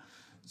like that.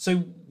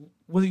 So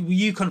were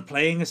you kind of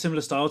playing a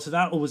similar style to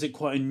that, or was it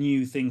quite a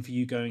new thing for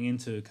you going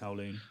into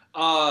Kowloon?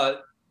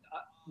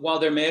 While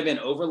there may have been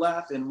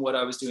overlap in what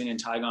I was doing in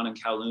Tygon and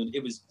Kowloon,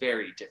 it was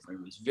very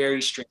different. It was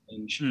very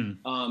strange.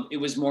 It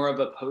was more of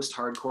a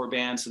post-hardcore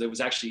band, so there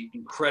was actually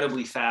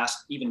incredibly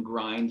fast, even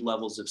grind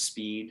levels of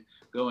speed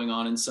going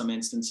on in some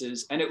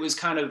instances. And it was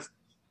kind of,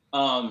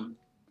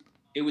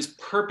 it was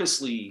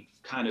purposely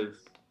kind of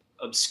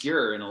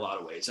obscure in a lot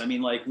of ways. I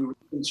mean, like we were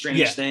doing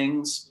strange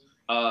things.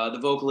 The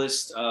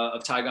vocalist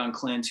of Tygon,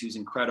 Clint, who's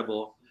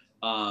incredible,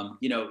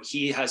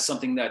 he has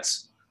something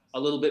that's a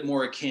little bit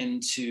more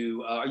akin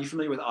to, are you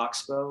familiar with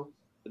Oxbow,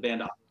 the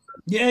band Oxbow?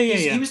 Yeah.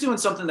 He was doing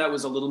something that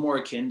was a little more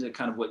akin to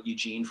kind of what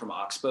Eugene from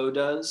Oxbow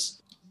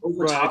does,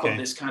 over top of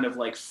this kind of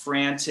like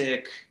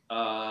frantic,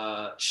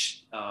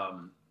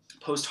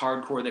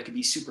 post-hardcore that could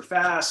be super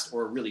fast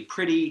or really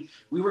pretty.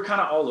 We were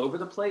kind of all over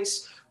the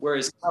place.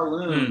 Whereas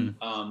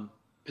Kowloon,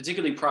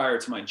 particularly prior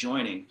to my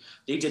joining,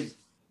 they did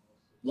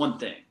one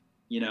thing,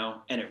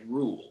 and it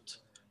ruled.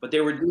 But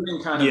they were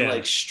doing kind of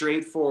like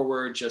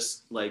straightforward,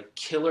 just like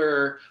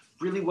killer,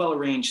 really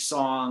well-arranged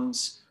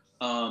songs,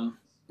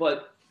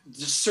 but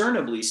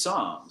discernibly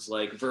songs,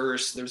 like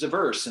there's a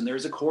verse and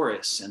there's a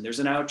chorus and there's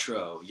an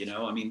outro,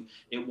 I mean,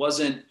 it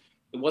wasn't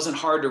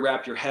hard to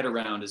wrap your head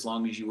around as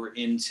long as you were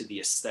into the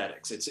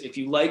aesthetics. It's if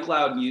you like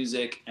loud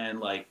music and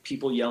like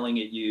people yelling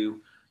at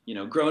you,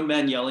 grown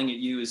men yelling at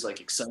you is like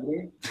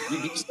exciting.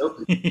 You'd be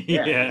stoked.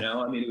 Yeah.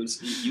 I mean, it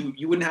was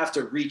you wouldn't have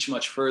to reach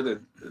much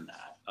further than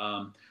that.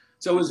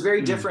 So it was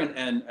very different.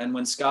 And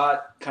when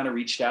Scott kind of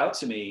reached out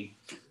to me,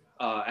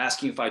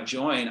 asking if I'd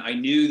join, I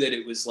knew that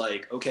it was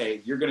like,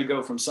 okay, you're going to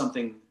go from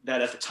something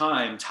that at the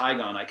time,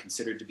 Tygon, I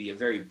considered to be a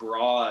very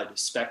broad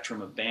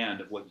spectrum of band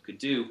of what you could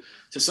do,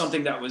 to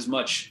something that was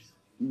much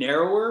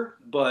narrower.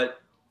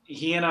 But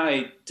he and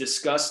I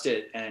discussed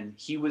it, and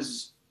he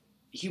was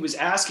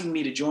asking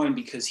me to join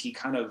because he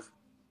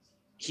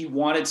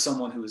wanted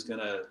someone who was going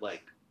to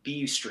like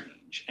be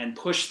strange and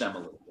push them a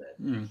little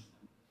bit.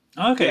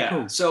 Okay,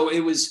 cool. So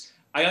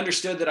I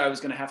understood that I was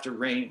going to have to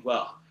rein,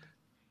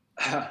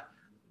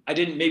 I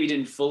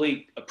didn't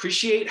fully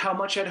appreciate how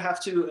much I'd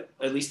have to,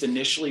 at least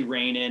initially,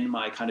 rein in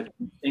my kind of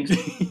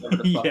instincts,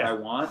 whatever the fuck I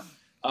want.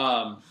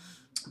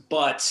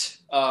 But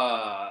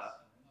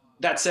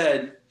that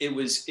said, it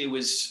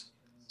was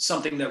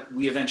something that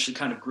we eventually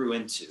kind of grew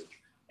into,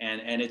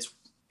 and it's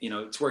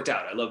worked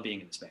out. I love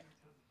being in this band.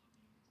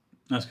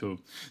 That's cool.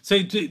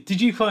 So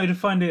did you kind of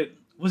find it?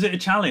 Was it a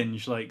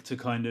challenge, like to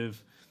kind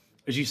of,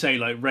 as you say,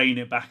 like rein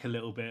it back a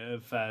little bit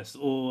at first,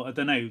 or I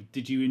don't know?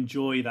 Did you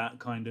enjoy that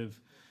kind of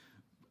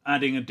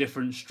adding a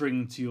different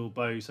string to your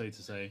bow, so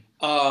to say?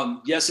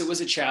 Yes, it was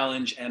a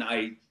challenge, and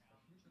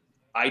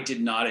I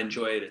did not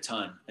enjoy it a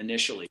ton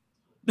initially.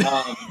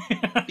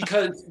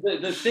 Because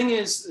the thing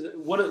is,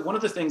 one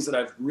of the things that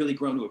I've really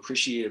grown to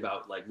appreciate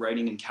about like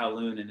writing in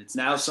Kowloon, and it's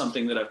now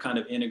something that I've kind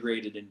of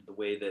integrated into the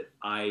way that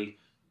I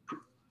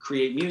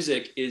create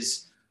music,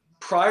 is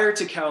prior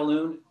to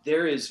Kowloon,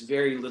 there is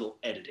very little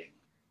editing.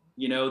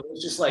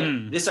 It's just like,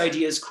 this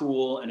idea is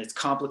cool and it's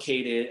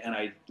complicated. And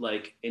I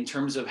like, in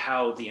terms of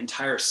how the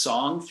entire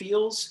song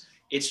feels,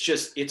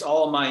 it's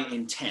all my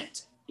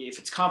intent. If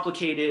it's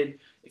complicated,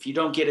 if you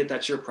don't get it,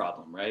 that's your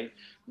problem, right?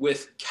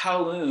 With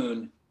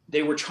Kowloon,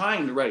 they were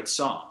trying to write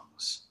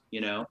songs,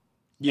 Yeah.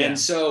 And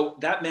so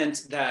that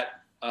meant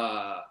that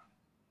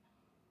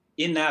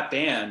in that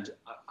band,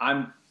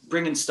 I'm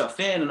bringing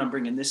stuff in and I'm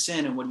bringing this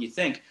in, and what do you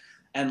think?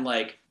 And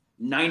like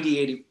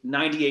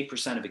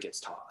 98% of it gets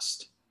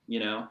tossed,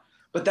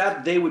 but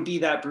that they would be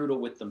that brutal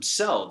with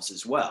themselves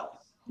as well,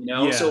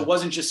 So it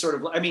wasn't just sort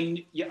of, I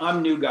mean,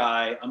 I'm new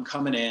guy, I'm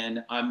coming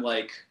in, I'm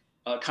like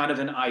kind of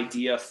an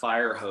idea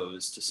fire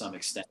hose to some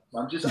extent.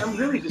 I'm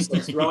really just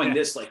like throwing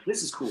this, like,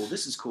 this is cool.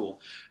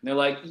 And they're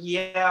like,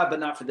 yeah, but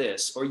not for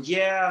this. Or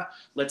yeah,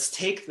 let's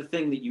take the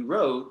thing that you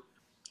wrote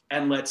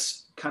and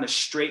let's kind of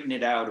straighten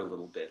it out a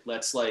little bit.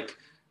 Let's like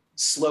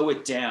slow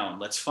it down.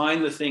 Let's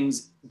find the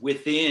things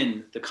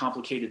within the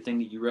complicated thing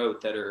that you wrote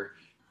that are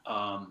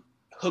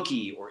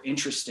hooky or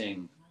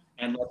interesting,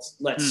 and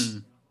let's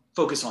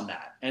focus on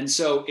that. And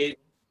so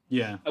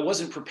I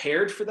wasn't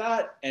prepared for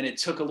that, and it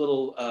took a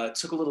little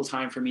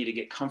time for me to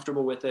get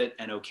comfortable with it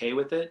and okay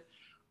with it.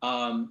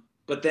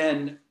 But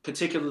then,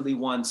 particularly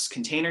once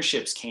Container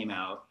Ships came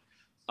out,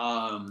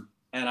 and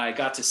I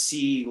got to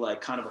see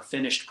like kind of a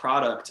finished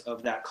product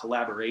of that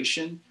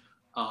collaboration,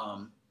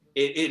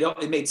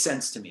 it made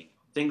sense to me.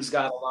 Things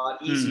got a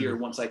lot easier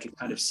once I could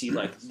kind of see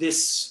like,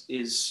 this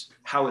is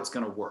how it's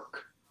going to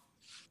work.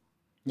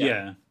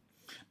 Yeah.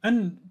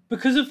 And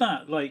because of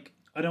that, like,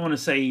 I don't want to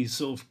say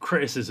sort of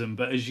criticism,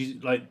 but as you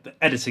like, the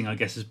editing, I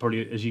guess, is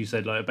probably, as you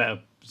said, like a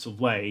better sort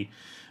of way.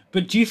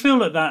 But do you feel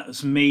that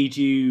that's made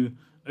you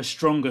a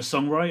stronger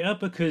songwriter?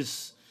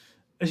 Because,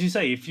 as you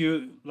say, if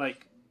you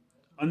like,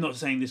 I'm not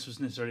saying this was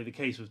necessarily the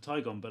case with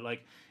Tygon, but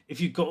like,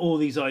 if you've got all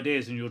these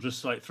ideas and you're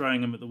just like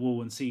throwing them at the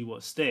wall and see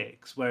what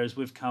sticks, whereas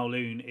with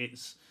Kowloon,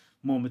 it's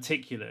more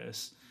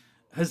meticulous.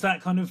 Has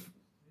that kind of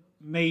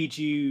made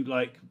you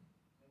like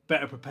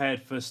better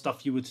prepared for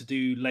stuff you were to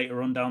do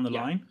later on down the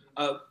line?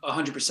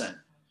 100%.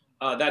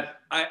 That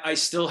I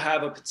still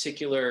have a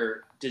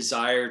particular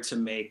desire to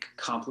make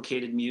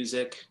complicated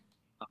music,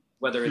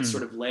 whether it's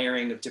sort of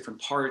layering of different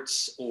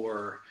parts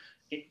or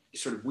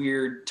sort of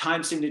weird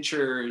time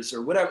signatures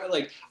or whatever.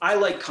 Like, I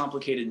like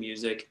complicated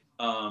music,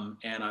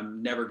 and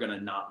I'm never gonna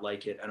not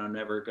like it, and I'm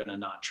never gonna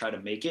not try to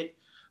make it.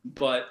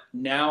 But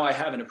now I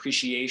have an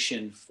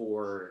appreciation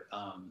for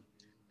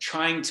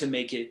trying to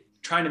make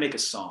a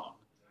song.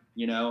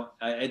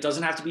 It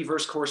doesn't have to be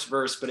verse, chorus,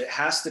 verse, but it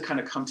has to kind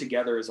of come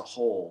together as a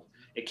whole.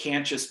 It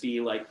can't just be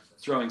like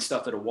throwing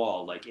stuff at a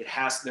wall. Like,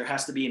 there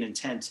has to be an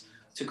intent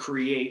to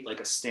create like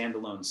a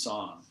standalone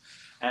song.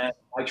 And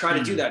I try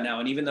to do that now.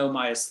 And even though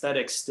my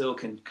aesthetic still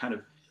can kind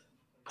of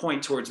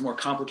point towards more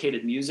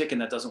complicated music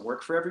and that doesn't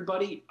work for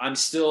everybody, I'm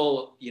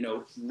still,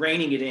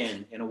 reining it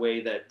in a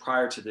way that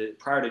prior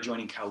to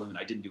joining Kowloon,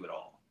 I didn't do at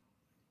all.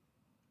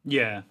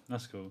 Yeah,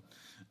 that's cool.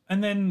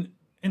 And then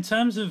in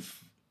terms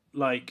of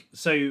like,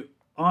 so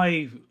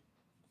I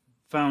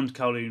found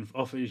Kowloon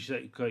off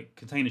like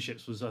Container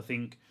Ships was, I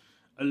think,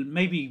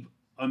 maybe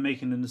I'm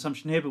making an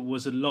assumption here, but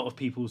was a lot of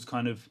people's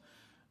kind of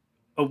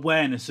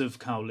awareness of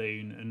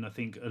Kowloon, and I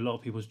think a lot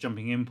of people's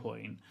jumping in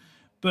point.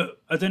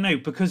 But I don't know,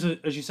 because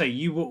as you say,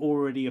 you were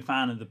already a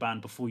fan of the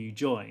band before you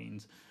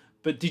joined.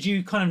 But did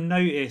you kind of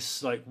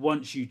notice, like,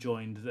 once you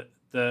joined,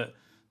 that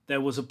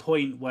there was a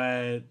point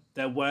where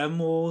there were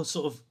more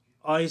sort of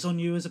eyes on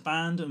you as a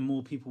band, and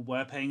more people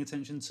were paying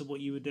attention to what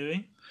you were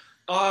doing?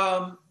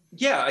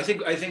 Yeah, I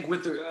think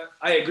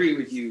I agree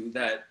with you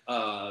that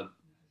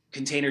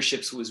Container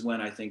Ships was when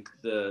I think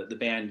the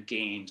band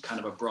gained kind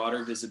of a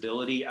broader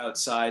visibility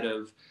outside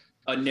of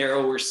a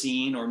narrower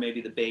scene or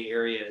maybe the Bay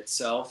Area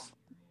itself.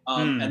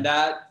 And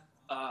that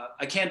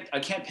I can't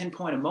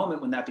pinpoint a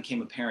moment when that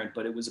became apparent,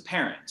 but it was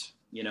apparent,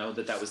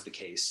 that was the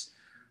case.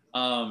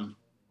 And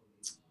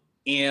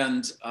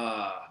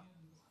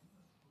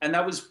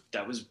that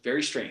was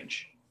very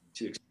strange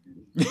to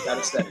experience that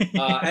extent.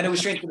 And it was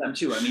strange for them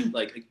too. I mean,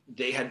 like,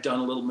 they had done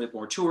a little bit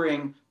more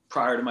touring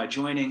prior to my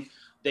joining.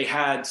 They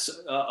had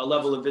a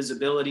level of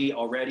visibility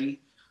already,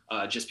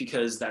 just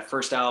because that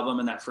first album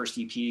and that first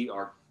EP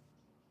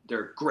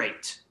they're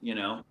great,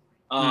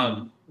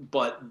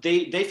 but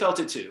they felt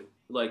it too.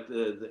 Like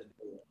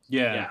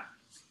yeah.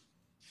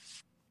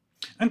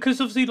 And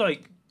because obviously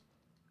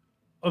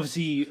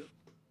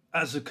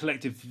as a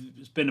collective,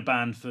 it's been a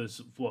band for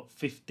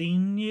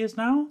 15 years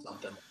now.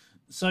 Something.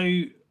 So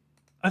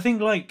I think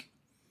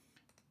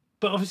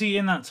but obviously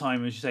in that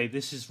time, as you say,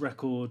 this is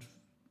record.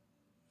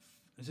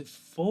 Is it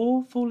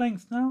 4 full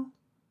length now?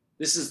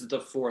 This is the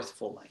 4th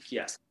full length.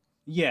 Yes.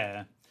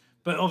 Yeah,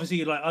 but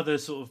obviously other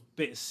sort of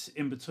bits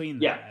in between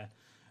there.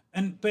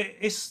 Yeah. But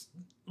it's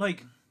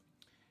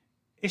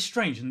it's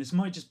strange, and this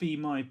might just be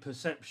my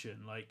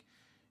perception. Like,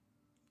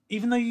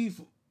 even though you've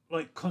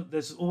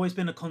there's always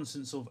been a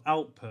constant sort of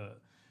output,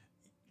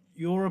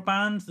 you're a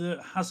band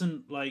that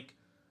hasn't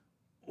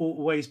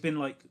always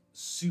been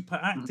super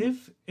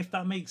active, if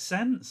that makes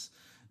sense.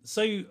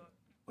 So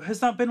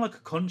has that been a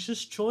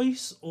conscious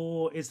choice,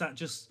 or is that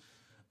just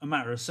a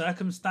matter of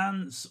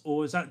circumstance,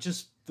 or is that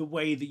just the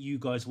way that you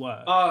guys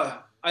work?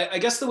 I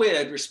guess the way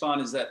I'd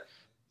respond is that,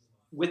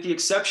 with the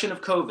exception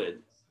of COVID,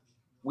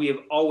 we have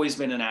always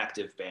been an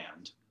active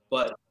band.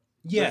 But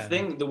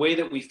the way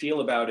that we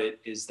feel about it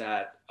is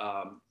that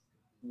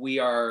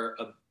we're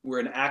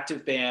an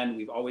active band.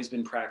 We've always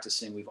been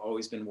practicing. We've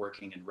always been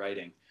working and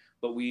writing.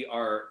 But we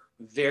are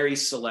very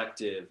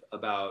selective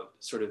about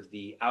sort of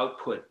the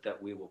output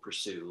that we will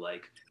pursue.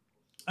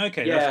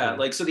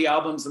 So the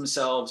albums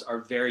themselves are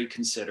very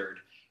considered.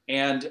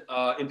 And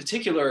in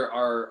particular,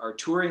 our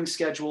touring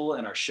schedule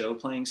and our show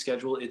playing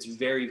schedule, it's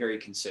very, very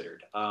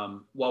considered.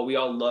 While we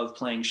all love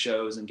playing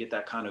shows and get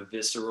that kind of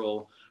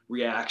visceral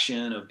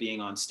reaction of being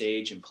on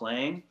stage and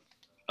playing,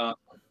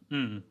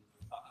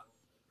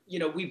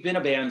 we've been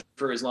a band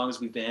for as long as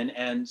we've been.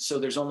 And so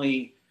there's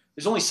only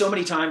so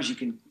many times you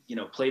can,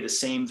 play the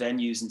same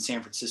venues in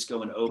San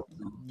Francisco and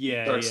Oakland.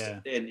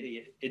 And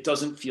it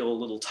doesn't feel a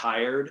little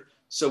tired.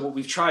 So what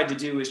we've tried to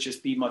do is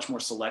just be much more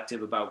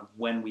selective about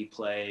when we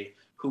play,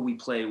 who we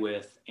play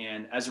with.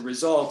 And as a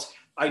result,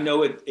 I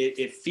know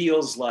it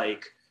feels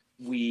like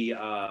we,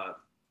 that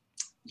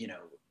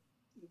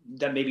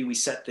maybe we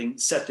set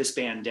this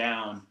band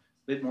down a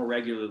bit more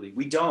regularly.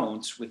 We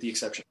don't, with the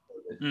exception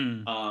of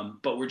COVID,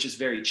 but we're just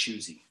very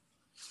choosy.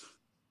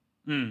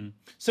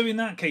 So in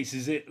that case,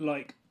 is it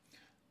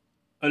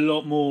a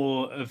lot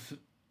more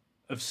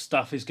of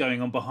stuff is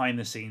going on behind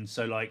the scenes?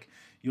 So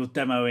you're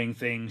demoing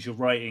things, you're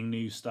writing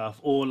new stuff,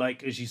 or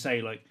as you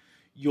say,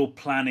 you're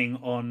planning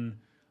on,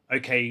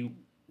 okay,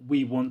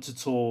 we want to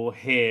tour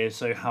here,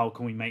 so how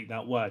can we make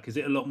that work? Is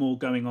it a lot more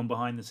going on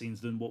behind the scenes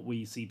than what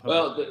we see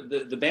publicly?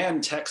 Well, the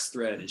band text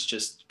thread is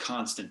just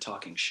constant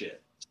talking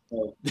shit.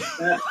 So,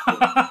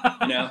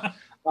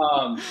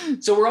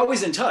 so we're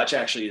always in touch,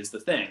 actually, is the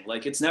thing.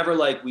 It's never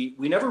we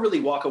never really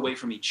walk away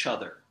from each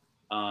other.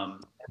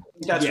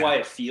 That's why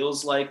it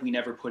feels like we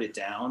never put it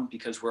down,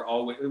 because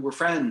we're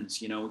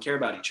friends, we care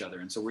about each other.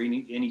 And so we're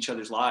in each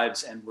other's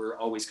lives, and we're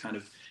always kind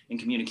of in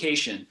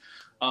communication.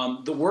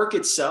 The work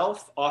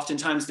itself,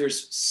 oftentimes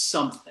there's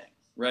something,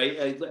 right?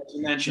 As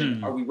you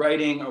mentioned, are we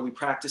writing? Are we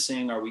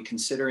practicing? Are we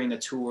considering a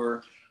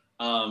tour?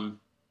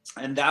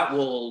 And that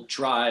will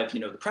drive,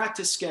 the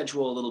practice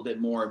schedule a little bit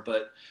more.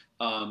 But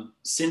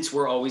since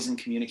we're always in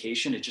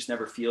communication, it just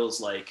never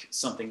feels like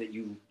something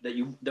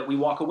that we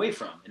walk away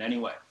from in any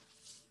way.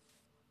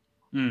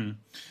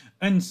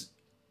 And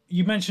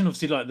you mentioned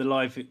obviously the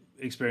live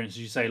experience, as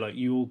you say,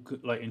 you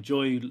all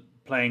enjoy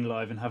playing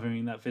live and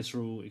having that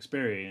visceral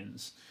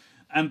experience.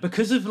 And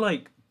because of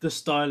the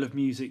style of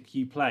music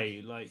you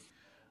play,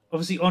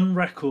 obviously on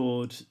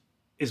record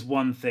is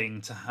one thing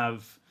to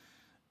have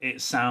it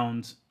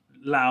sound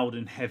loud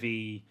and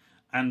heavy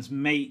and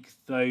make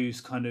those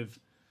kind of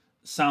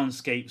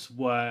soundscapes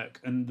work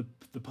and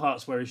the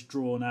parts where it's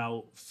drawn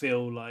out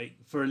feel like,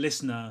 for a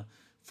listener,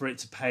 for it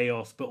to pay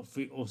off, but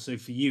also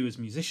for you as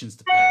musicians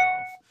to pay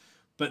off.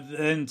 But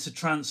then to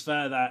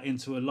transfer that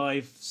into a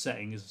live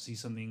setting is obviously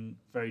something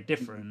very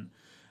different.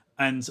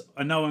 And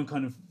I know I'm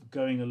kind of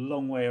going a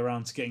long way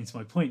around to getting to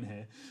my point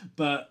here,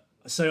 but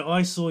so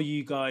I saw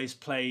you guys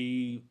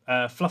play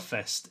Fluff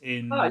Fest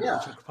in Oh the yeah,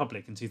 Czech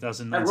Republic in that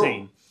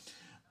rule.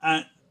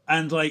 2019,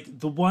 and like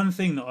the one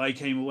thing that I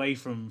came away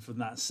from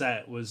that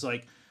set was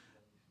like,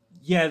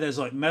 yeah, there's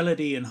like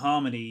melody and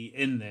harmony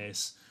in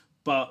this,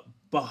 but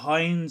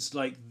behind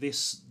like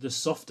this, the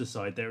softer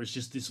side, there is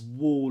just this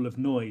wall of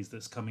noise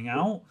that's coming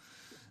out.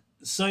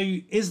 So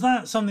is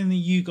that something that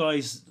you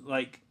guys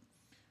like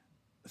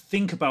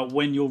think about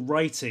when you're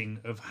writing,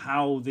 of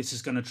how this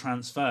is going to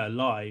transfer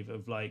live,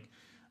 of like,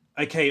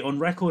 okay, on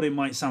record it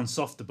might sound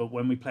softer, but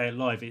when we play it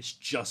live it's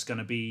just going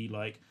to be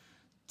like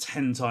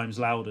 10 times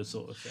louder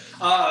sort of thing?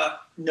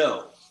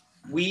 No,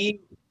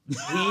 we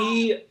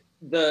we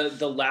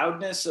the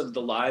loudness of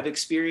the live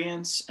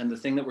experience and the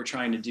thing that we're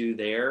trying to do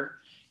there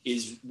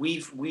is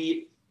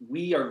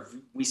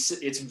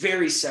it's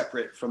very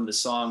separate from the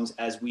songs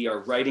as we are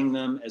writing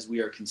them, as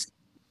we are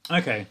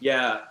Okay.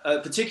 yeah,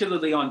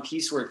 particularly on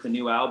Piecework, the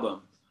new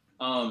album.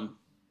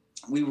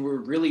 We were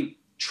really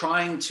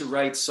trying to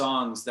write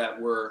songs that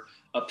were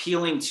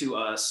appealing to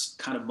us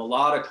kind of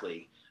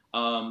melodically.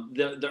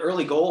 The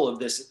early goal of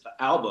this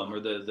album, or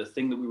the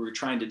thing that we were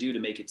trying to do to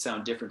make it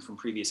sound different from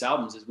previous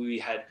albums, is we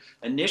had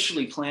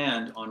initially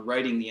planned on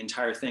writing the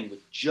entire thing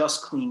with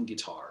just clean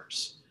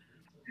guitars.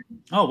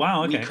 Oh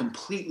wow, okay. We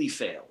completely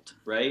failed,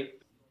 right?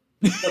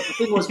 But the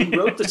thing was, we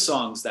wrote the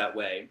songs that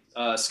way.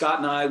 Scott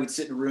and I would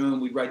sit in a room,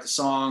 we'd write the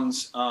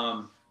songs,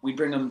 we'd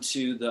bring them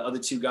to the other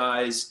two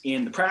guys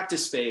in the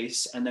practice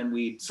space, and then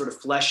we'd sort of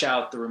flesh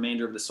out the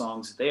remainder of the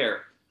songs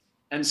there.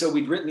 And so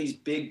we'd written these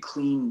big,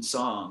 clean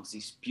songs,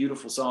 these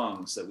beautiful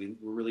songs that we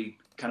were really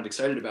kind of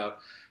excited about.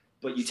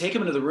 But you take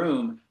them into the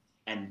room,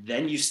 and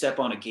then you step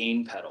on a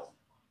gain pedal.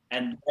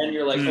 And then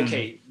you're like,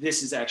 okay,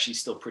 this is actually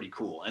still pretty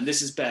cool, and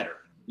this is better,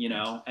 you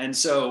know? And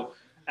so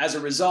as a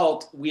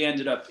result, we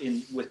ended up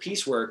with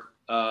Piecework.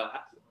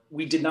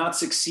 We did not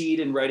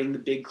succeed in writing the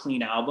big,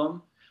 clean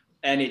album,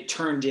 and it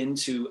turned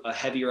into a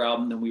heavier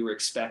album than we were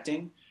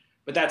expecting.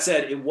 But that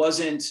said, it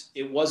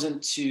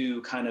wasn't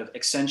to kind of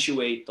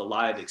accentuate the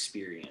live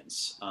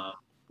experience.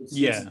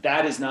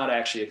 That is not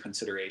actually a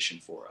consideration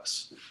for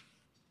us.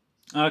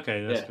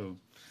 Okay, that's cool.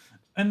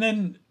 And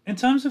then in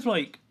terms of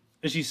like,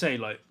 as you say,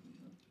 like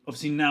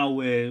obviously now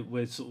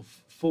we're sort of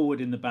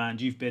forward in the band.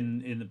 You've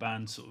been in the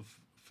band sort of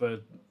for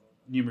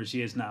numerous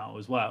years now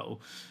as well,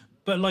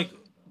 but like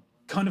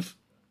kind of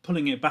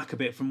pulling it back a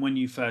bit from when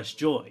you first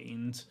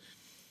joined,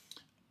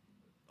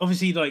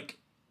 obviously like,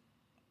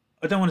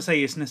 I don't want to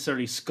say it's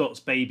necessarily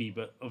Scott's baby,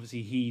 but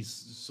obviously he's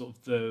sort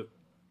of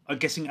I'm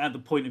guessing at the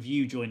point of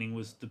you joining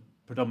was the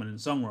predominant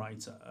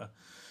songwriter.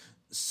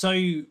 So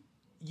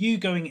you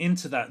going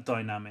into that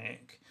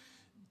dynamic,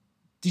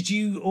 did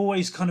you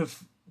always kind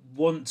of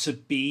want to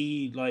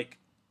be like,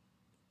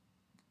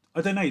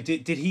 I don't know,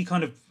 did he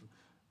kind of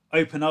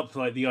open up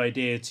like the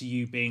idea to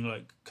you being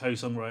like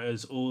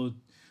co-songwriters, or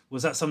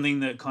was that something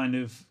that kind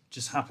of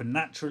just happened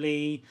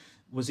naturally?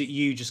 Was it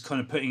you just kind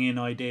of putting in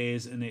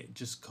ideas and it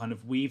just kind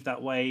of weaved that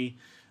way?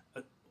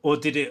 Or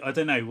did it, I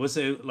don't know, was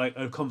it like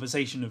a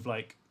conversation of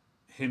like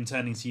him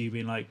turning to you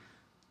being like,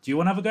 do you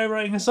want to have a go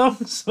writing a song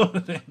sort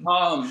of thing?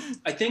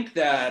 I think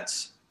that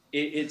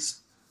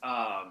it's,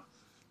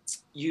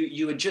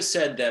 you had just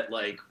said that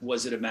like,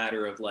 was it a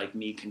matter of like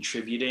me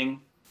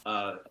contributing,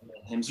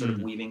 him sort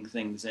of weaving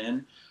things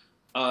in?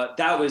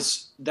 That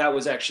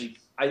was actually,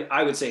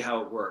 I would say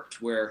how it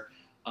worked, where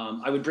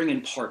I would bring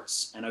in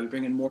parts and I would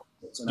bring in more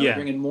parts and I would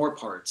bring in more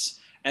parts.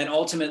 And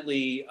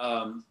ultimately,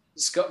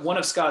 one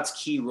of Scott's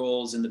key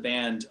roles in the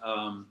band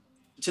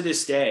to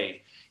this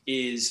day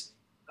is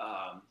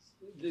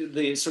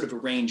the sort of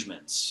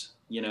arrangements,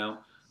 you know?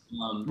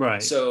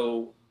 Right.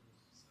 So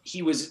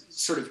he was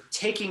sort of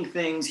taking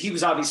things, he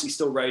was obviously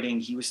still writing,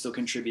 he was still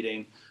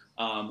contributing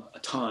a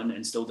ton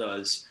and still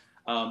does.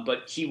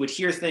 But he would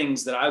hear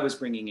things that I was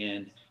bringing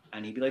in,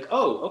 and he'd be like,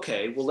 oh,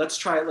 okay, well, let's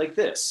try it like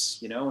this,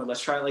 you know, and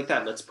let's try it like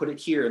that. Let's put it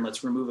here and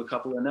let's remove a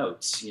couple of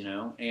notes, you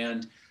know?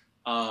 And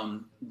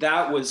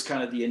that was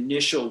kind of the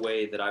initial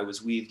way that I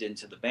was weaved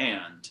into the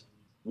band,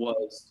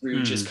 was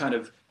through just kind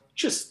of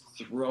just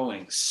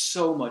throwing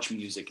so much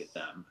music at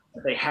them.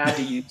 They had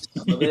to use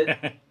some of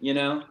it, you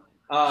know?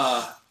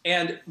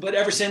 But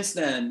ever since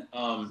then,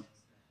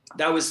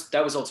 that was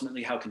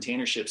ultimately how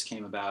Container Ships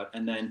came about.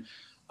 And then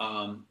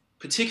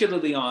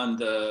particularly on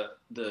the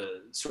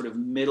sort of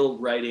middle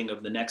writing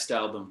of the next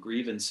album,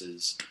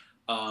 Grievances,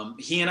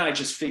 he and I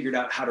just figured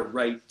out how to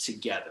write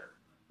together,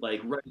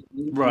 like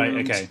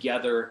write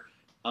together.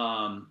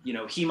 You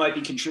know, he might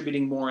be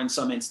contributing more in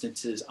some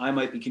instances. I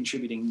might be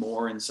contributing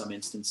more in some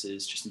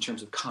instances, just in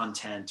terms of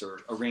content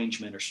or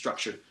arrangement or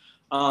structure.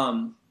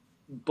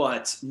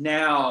 But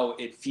now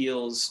it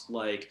feels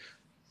like,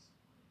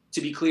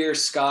 to be clear,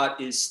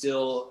 Scott is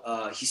still,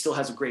 he still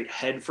has a great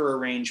head for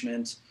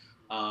arrangement.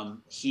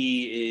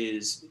 He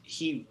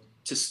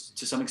to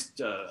some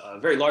a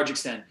very large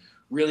extent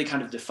really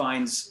kind of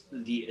defines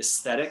the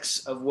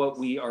aesthetics of what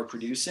we are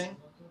producing,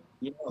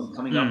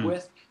 coming up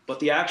with. But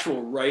the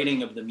actual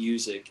writing of the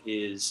music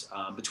is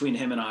between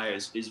him and I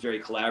is very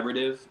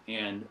collaborative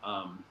and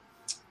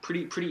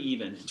pretty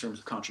even in terms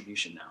of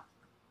contribution now.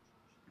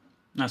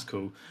 That's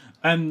cool.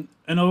 And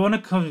I want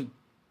to kind of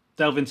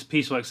delve into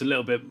Peaceworks a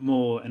little bit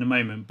more in a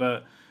moment,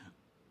 but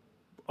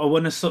I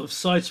want to sort of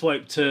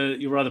sideswipe to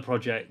your other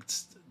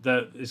project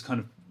that is kind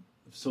of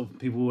sort of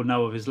people will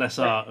know of as Less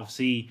Art.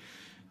 Obviously,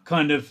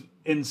 kind of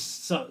in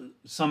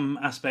some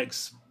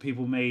aspects,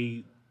 people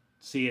may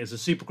see it as a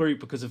supergroup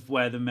because of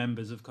where the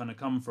members have kind of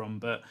come from.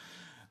 But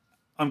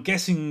I'm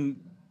guessing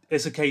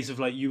it's a case of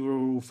like you were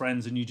all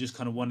friends and you just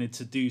kind of wanted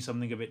to do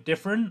something a bit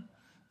different.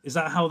 Is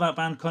that how that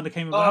band kind of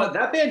came about?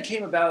 That band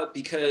came about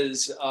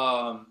because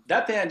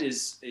that band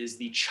is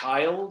the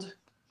child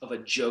of a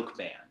joke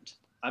band.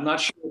 I'm not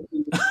sure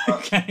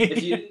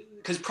if you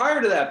because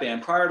prior to that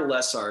band, prior to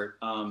Less Art,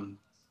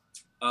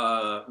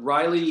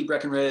 Riley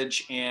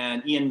Breckenridge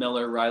and Ian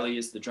Miller. Riley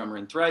is the drummer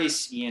in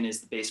Thrice. Ian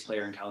is the bass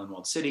player in Calvin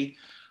Walled City.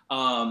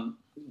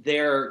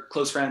 They're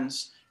close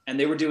friends, and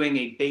they were doing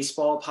a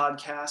baseball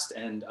podcast,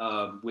 and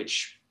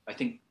which I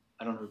think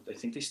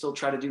they still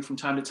try to do from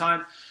time to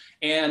time.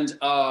 And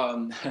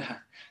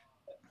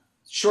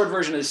short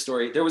version of the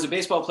story, there was a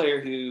baseball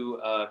player who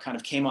kind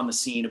of came on the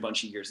scene a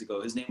bunch of years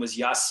ago. His name was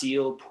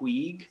Yasiel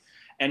Puig,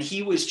 and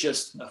he was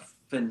just a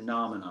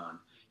phenomenon.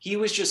 He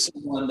was just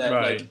someone that,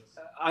 like,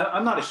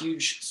 I'm not a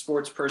huge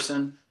sports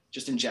person,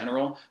 just in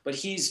general, but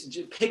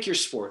pick your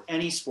sport,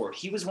 any sport.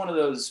 He was one of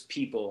those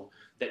people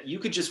that you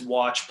could just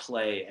watch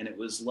play, and it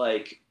was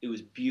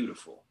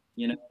beautiful,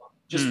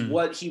 just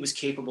what he was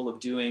capable of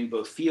doing,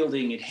 both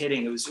fielding and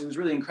hitting. It was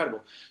really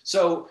incredible.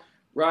 So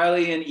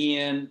Riley and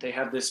Ian, they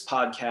have this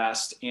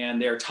podcast,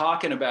 and they're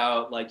talking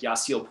about like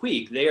Yasiel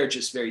Puig. They are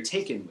just very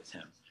taken with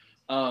him.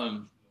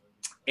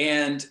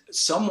 And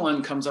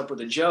someone comes up with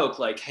a joke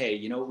like, hey,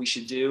 you know what we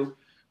should do?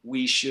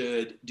 We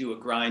should do a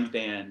grind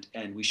band,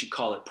 and we should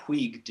call it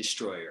Puig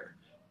Destroyer,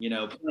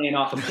 playing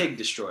off a pig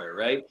destroyer,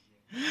 right?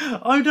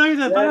 I know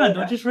that band.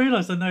 I just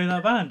realized I know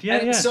that band.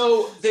 Yeah.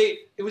 So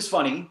it was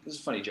funny. It was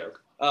a funny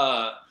joke.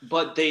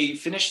 But they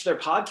finished their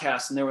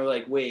podcast and they were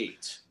like,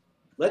 wait,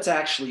 let's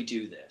actually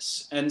do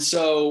this. And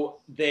so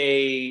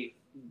Ian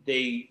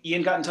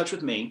got in touch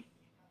with me,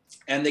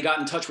 and they got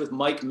in touch with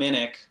Mike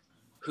Minnick,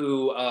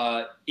 who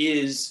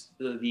is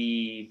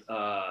the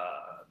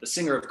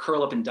singer of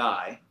Curl Up and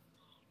Die.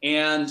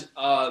 And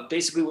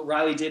basically what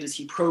Riley did is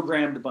he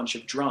programmed a bunch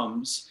of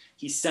drums.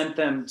 He sent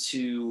them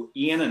to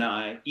Ian and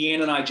I.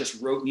 Ian and I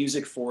just wrote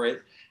music for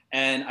it.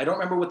 And I don't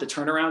remember what the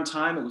turnaround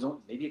time, it was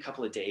maybe a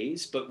couple of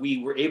days, but we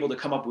were able to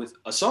come up with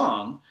a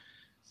song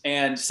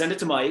and send it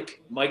to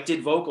Mike. Mike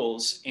did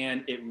vocals,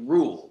 and it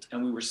ruled.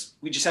 And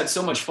we just had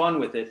so much fun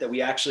with it that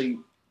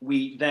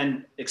we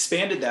then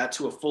expanded that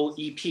to a full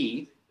EP.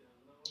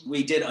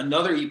 We did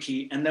another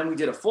EP, and then we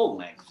did a full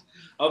length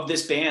of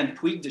this band,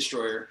 Puig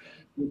Destroyer.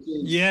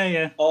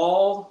 Yeah.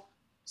 All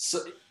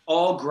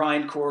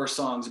grindcore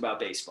songs about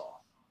baseball.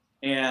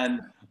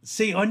 And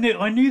see, I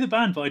knew the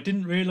band, but I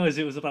didn't realize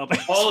it was about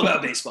baseball. All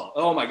about baseball.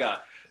 Oh my God.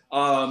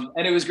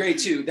 And it was great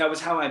too. That was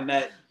how I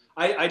met.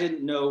 I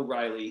didn't know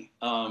Riley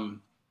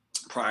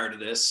prior to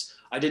this.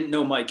 I didn't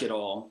know Mike at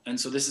all. And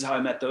so this is how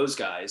I met those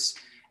guys.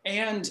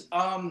 And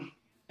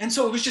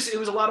so it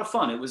was a lot of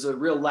fun. It was a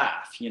real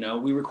laugh.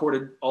 We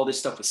recorded all this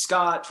stuff with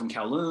Scott from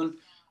Kowloon.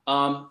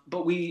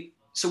 But we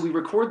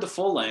record the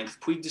full length.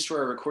 Puig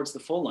Destroyer records the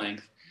full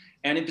length.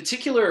 And in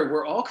particular,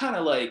 we're all kind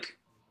of like,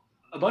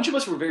 a bunch of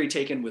us were very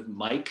taken with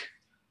Mike.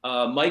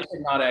 Mike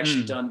had not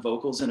actually done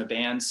vocals in a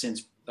band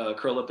since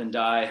Curl Up and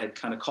Die had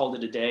kind of called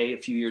it a day a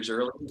few years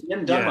earlier. He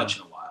hadn't done much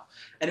in a while.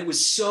 And he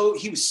was so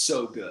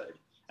good.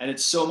 And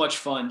it's so much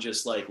fun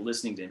just like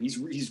listening to him.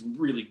 He's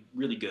really,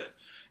 really good.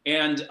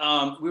 And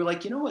we were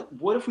like, you know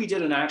what if we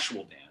did an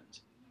actual band?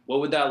 What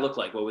would that look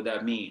like? What would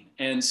that mean?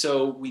 And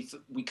so we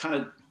kind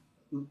of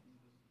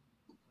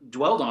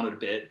dwelled on it a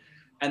bit.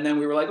 And then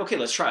we were like, okay,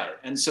 let's try it.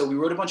 And so we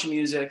wrote a bunch of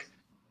music,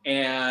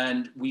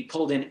 and we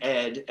pulled in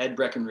Ed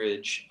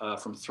Breckenridge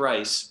from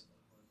Thrice.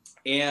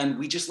 And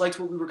we just liked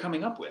what we were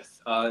coming up with.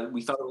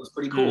 We thought it was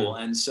pretty cool.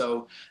 And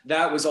so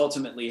that was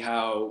ultimately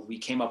how we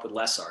came up with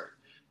Less Art.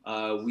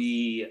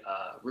 We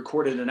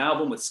recorded an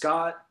album with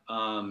Scott,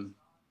 and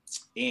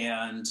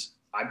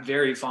I'm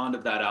very fond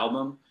of that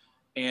album.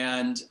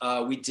 And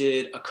we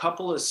did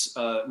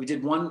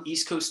one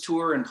East Coast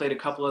tour and played a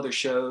couple other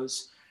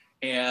shows.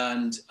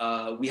 And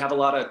we have a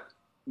lot of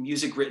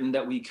music written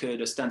that we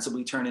could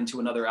ostensibly turn into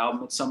another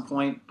album at some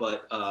point.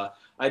 But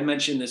I'd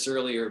mentioned this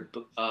earlier,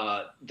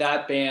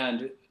 that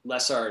band,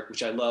 Less Art,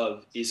 which I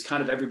love, is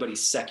kind of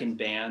everybody's second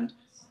band.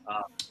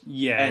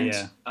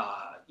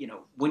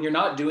 When you're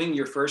not doing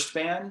your first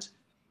band,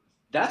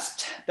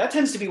 that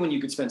tends to be when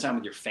you could spend time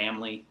with your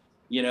family.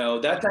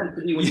 That tends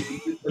to be when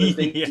you do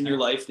things in your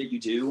life that you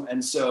do.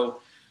 And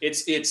so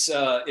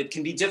it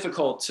can be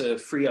difficult to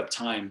free up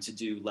time to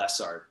do less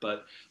art,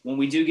 but when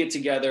we do get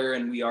together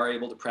and we are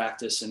able to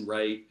practice and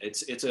write,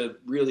 it's a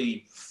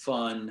really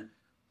fun,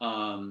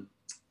 kind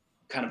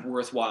of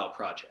worthwhile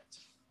project.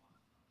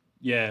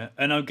 Yeah,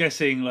 and I'm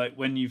guessing like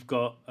when you've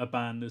got a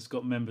band that's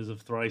got members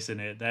of Thrice in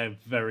it, they're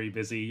very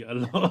busy a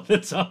lot of the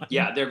time.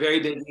 Yeah, they're very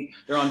busy.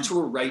 They're on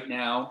tour right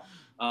now,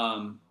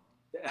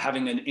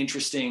 having an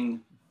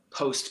interesting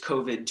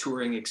post-COVID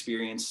touring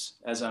experience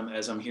as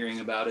I'm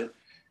hearing about it,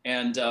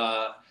 and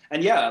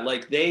yeah,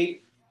 like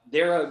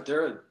they're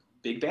a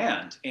big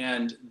band,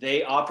 and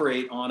they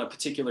operate on a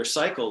particular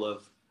cycle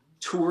of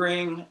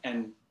touring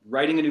and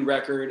writing a new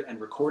record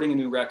and recording a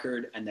new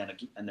record, and then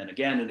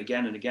again and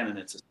again and again, and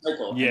it's a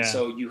cycle. Yeah. And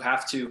so you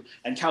have to.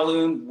 And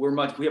Kowloon,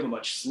 we have a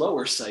much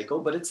slower cycle,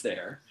 but it's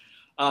there.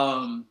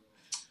 And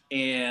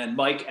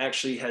Mike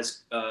actually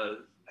has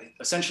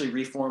essentially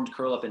reformed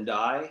Curl Up and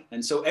Die,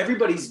 and so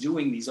everybody's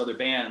doing these other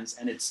bands,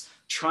 and it's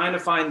trying to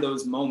find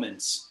those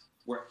moments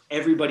where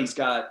everybody's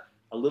got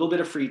a little bit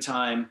of free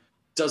time,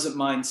 doesn't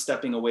mind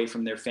stepping away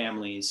from their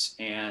families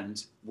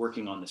and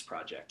working on this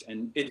project.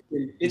 And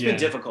it's been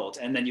difficult.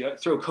 And then you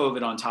throw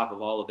COVID on top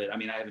of all of it. I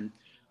mean,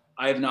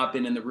 I have not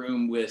been in the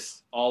room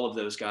with all of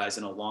those guys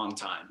in a long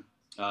time.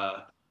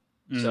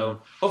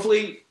 So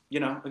hopefully,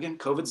 again,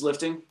 COVID's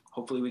lifting.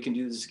 Hopefully we can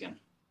do this again.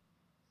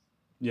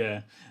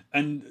 Yeah.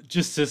 And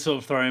just to sort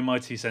of throw in my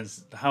 2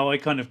 cents, how I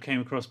kind of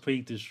came across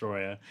Peak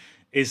Destroyer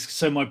is,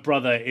 so my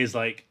brother is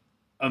like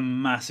a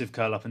massive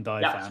Curl Up and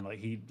Die fan.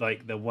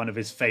 Like they're one of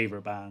his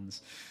favorite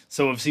bands.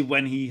 So obviously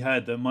when he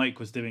heard that Mike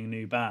was doing a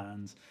new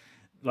band,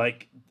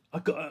 like I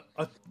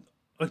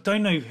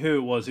don't know who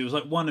it was. It was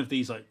like one of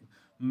these like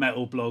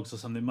metal blogs or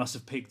something must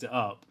have picked it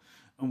up,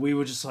 and we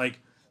were just like,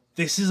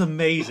 this is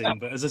amazing.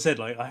 But as I said,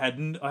 like I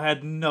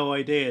had no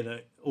idea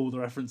that all the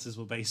references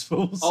were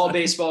baseball. So. All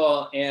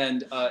baseball,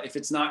 and if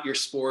it's not your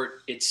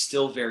sport, it's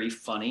still very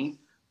funny.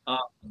 And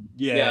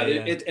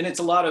it's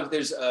a lot of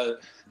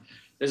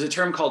there's a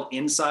term called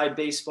inside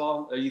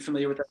baseball. Are you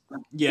familiar with that?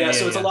 Yeah.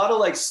 So it's a lot of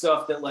like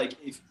stuff that like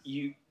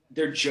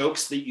they're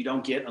jokes that you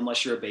don't get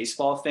unless you're a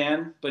baseball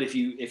fan. But if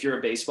you're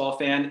a baseball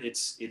fan,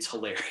 it's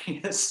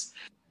hilarious.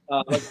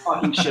 Like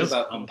talking shit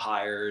about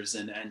umpires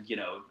and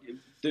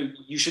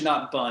you should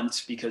not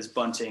bunt because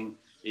bunting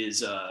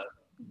is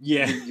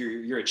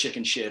you're a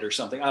chicken shit or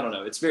something. I don't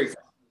know. It's very fun.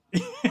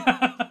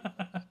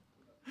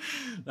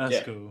 That's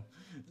cool.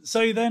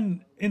 So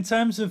then, in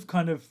terms of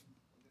kind of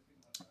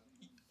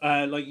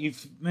like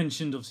you've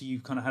mentioned, obviously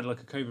you've kind of had like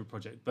a COVID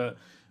project, but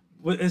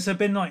has there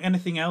been like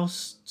anything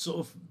else sort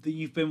of that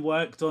you've been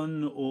worked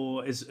on,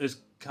 or has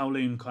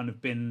Kowloon kind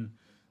of been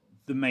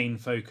the main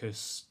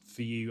focus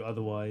for you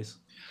otherwise?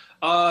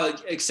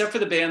 Except for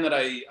the band that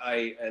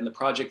I and the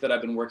project that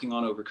I've been working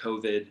on over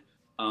COVID,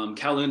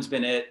 Kowloon's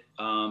been it.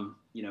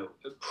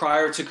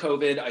 Prior to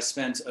COVID, I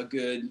spent a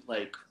good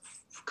like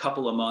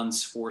couple of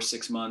months,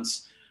 4-6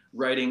 months,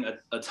 writing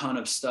a ton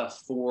of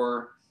stuff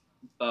for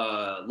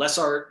Less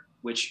Art,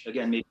 which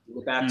again maybe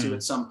we'll get back to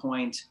at some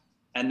point.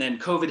 And then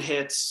COVID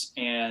hits,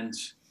 and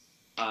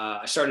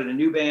I started a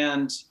new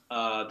band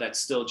that's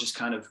still just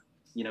kind of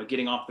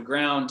getting off the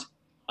ground.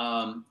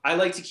 I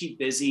like to keep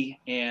busy,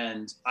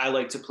 and I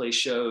like to play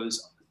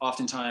shows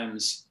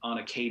oftentimes on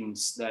a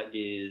cadence that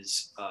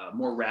is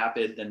more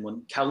rapid than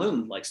when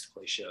Kowloon likes to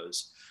play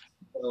shows.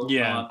 So,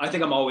 I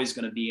think I'm always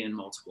going to be in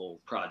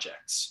multiple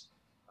projects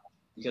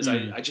because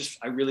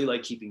I really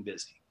like keeping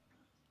busy.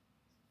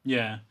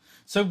 Yeah.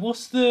 So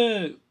what's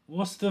the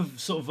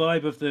sort of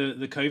vibe of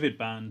the COVID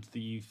band that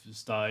you've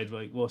started?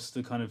 Like, what's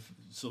the kind of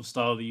sort of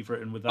style that you've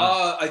written with that?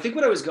 I think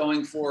what I was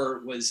going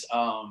for was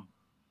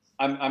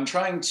I'm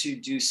trying to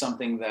do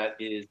something that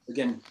is,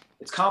 again,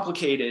 it's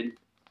complicated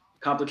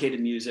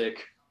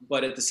music,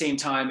 but at the same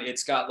time,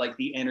 it's got like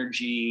the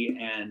energy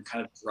and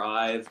kind of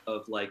drive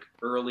of like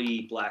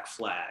early Black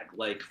Flag,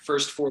 like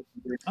first 4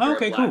 years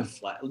Black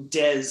Flag,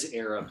 Dez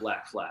era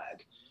Black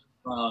Flag.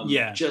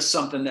 Just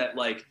something that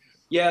like,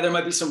 there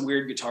might be some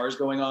weird guitars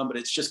going on, but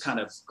it's just kind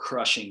of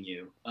crushing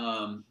you.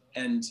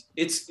 And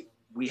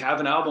we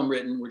have an album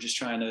written. We're just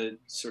trying to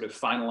sort of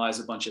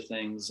finalize a bunch of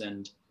things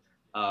and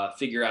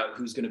figure out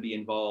who's going to be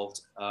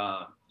involved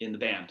in the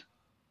band.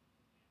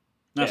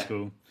 That's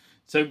cool.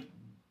 So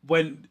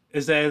when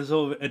is there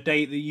sort of a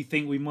date that you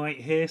think we might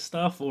hear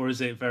stuff, or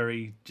is it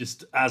very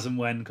just as and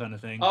when kind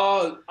of thing?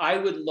 I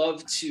would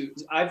love to.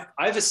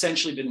 I've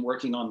essentially been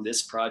working on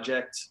this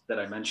project that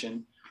I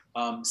mentioned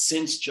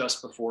since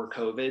just before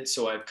COVID.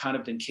 So I've kind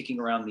of been kicking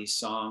around these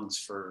songs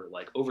for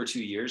like over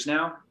 2 years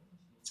now,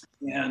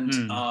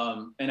 and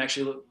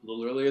actually a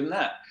little earlier than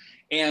that.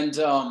 And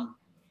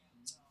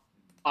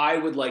I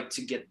would like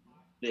to get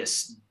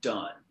this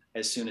done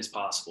as soon as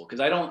possible,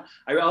 because I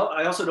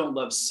also don't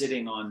love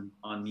sitting on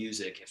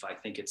music if I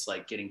think it's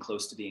like getting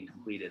close to being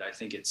completed. I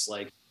think it's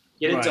like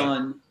get it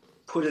done,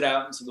 put it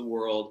out into the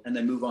world, and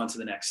then move on to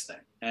the next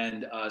thing.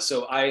 And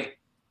so I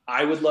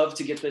would love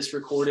to get this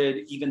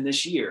recorded even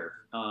this year,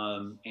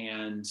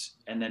 and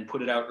then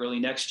put it out early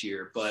next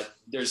year. But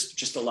there's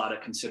just a lot of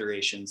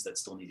considerations that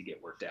still need to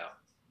get worked out.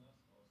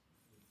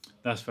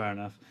 That's fair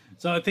enough.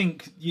 So I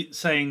think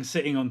saying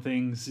sitting on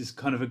things is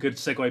kind of a good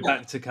segue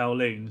back to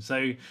Kowloon.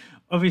 So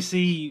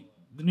obviously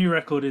the new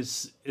record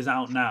is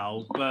out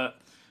now, but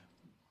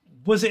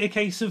was it a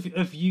case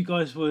of you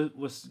guys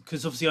was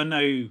because obviously I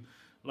know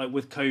like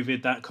with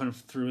COVID that kind of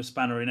threw a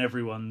spanner in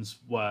everyone's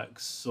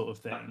works sort of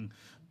thing,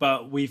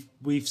 but we've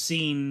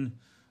seen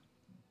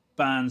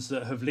bands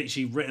that have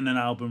literally written an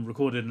album,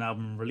 recorded an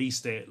album, and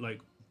released it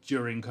like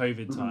during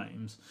COVID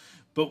times.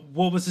 But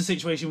what was the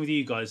situation with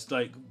you guys?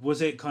 Like,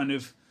 was it kind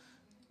of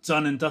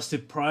done and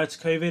dusted prior to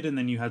COVID, and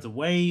then you had to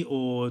wait,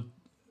 or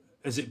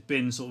has it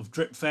been sort of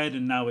drip fed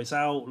and now it's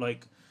out?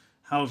 Like,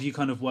 how have you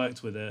kind of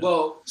worked with it?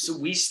 Well, so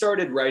we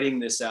started writing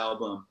this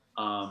album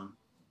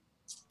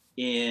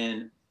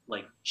in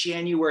like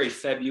January,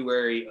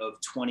 February of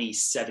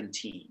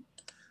 2017.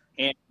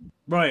 And,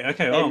 right.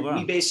 Okay. And wow.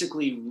 we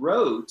basically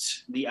wrote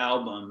the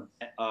album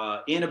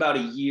in about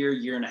a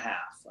year and a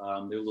half.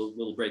 There's a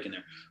little break in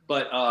there.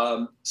 But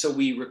so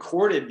we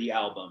recorded the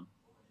album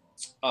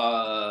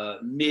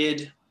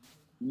mid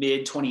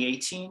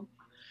 2018.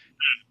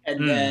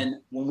 And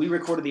then when we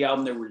recorded the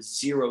album, there were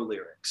 0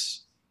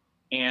 lyrics.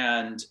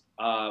 And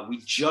we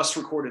just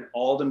recorded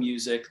all the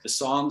music. The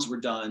songs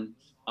were done.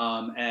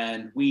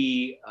 And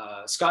we,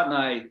 Scott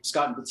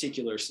in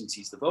particular, since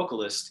he's the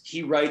vocalist,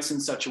 he writes in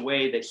such a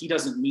way that he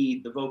doesn't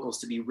need the vocals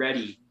to be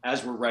ready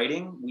as we're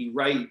writing. We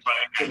write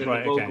so that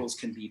the vocals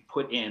can be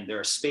put in. There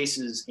are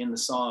spaces in the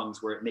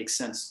songs where it makes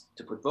sense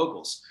to put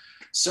vocals.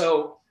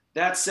 So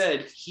that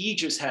said, he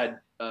just had,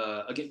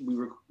 again, we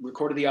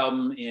recorded the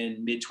album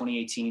in mid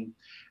 2018,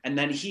 and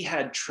then he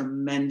had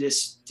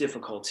tremendous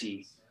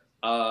difficulty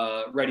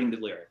writing the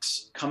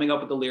lyrics, coming up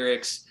with the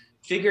lyrics,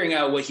 figuring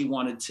out what he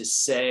wanted to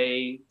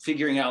say,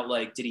 figuring out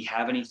like, did he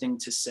have anything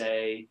to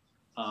say?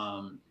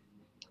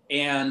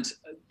 And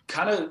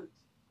kind of,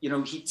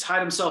 he tied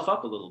himself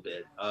up a little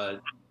bit,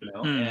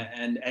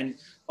 and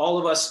all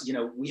of us,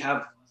 we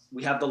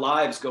have the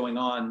lives going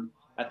on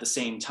at the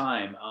same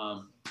time.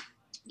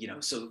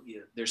 So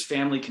there's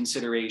family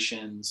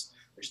considerations,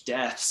 there's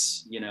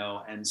deaths,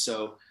 and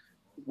so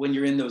when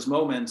you're in those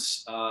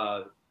moments,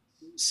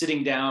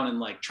 sitting down and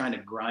like trying to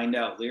grind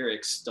out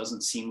lyrics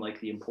doesn't seem like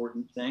the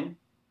important thing.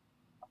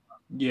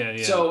 Yeah.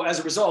 So as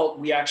a result,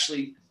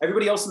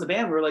 everybody else in the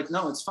band, we were like,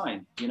 no, it's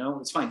fine.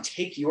 It's fine.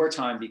 Take your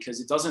time, because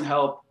it doesn't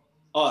help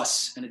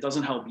us and it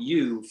doesn't help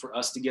you for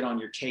us to get on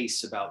your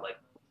case about like,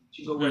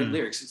 you go write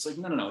lyrics. It's like,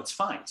 no, it's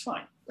fine.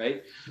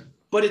 Right.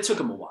 But it took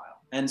him a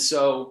while. And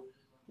so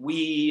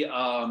he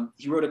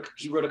wrote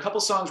a couple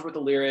songs worth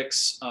of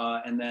lyrics,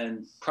 and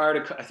then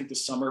I think the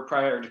summer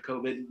prior to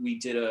COVID, we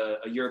did a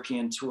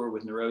European tour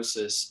with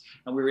Neurosis,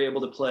 and we were able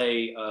to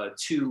play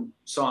 2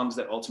 songs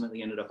that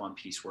ultimately ended up on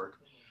Piecework,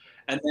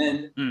 and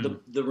then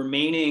the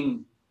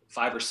remaining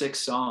 5 or 6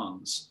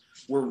 songs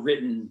were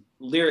written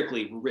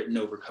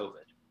over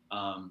COVID.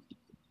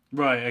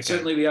 Right. Okay.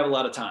 Certainly, we have a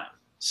lot of time,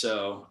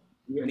 so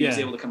he was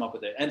able to come up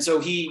with it, and so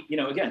he,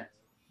 again,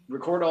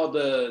 record all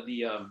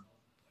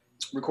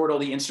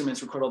the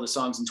instruments, record all the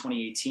songs in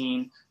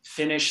 2018,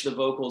 finish the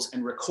vocals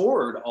and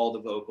record all the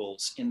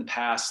vocals in the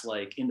past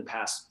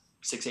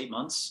 6-8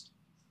 months.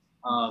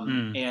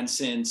 And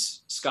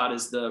since Scott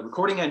is the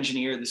recording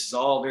engineer, this is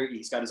all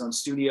he's got his own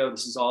studio.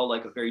 This is all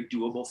like a very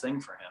doable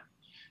thing for him.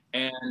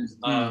 And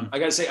I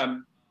gotta say,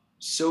 I'm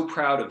so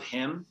proud of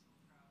him.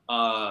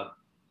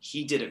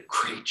 He did a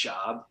great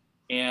job.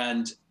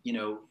 And,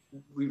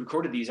 we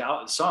recorded these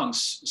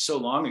songs so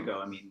long ago.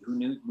 I mean, who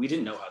knew? We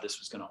didn't know how this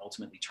was going to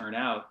ultimately turn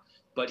out.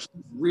 But he's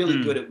really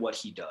good at what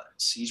he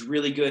does. He's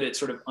really good at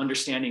sort of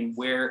understanding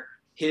where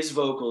his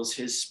vocals,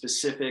 his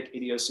specific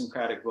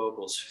idiosyncratic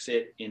vocals,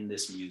 fit in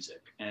this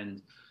music.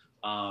 And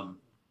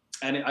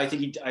I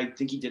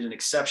think he did an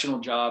exceptional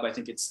job. I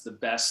think it's the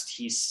best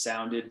he's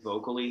sounded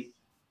vocally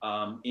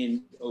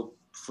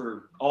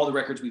for all the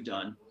records we've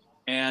done.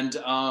 And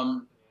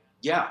I'm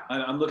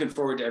looking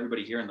forward to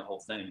everybody hearing the whole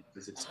thing,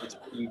 because it's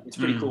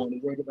pretty cool. And he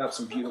wrote about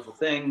some beautiful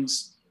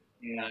things.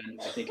 And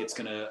I think this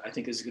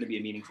is gonna be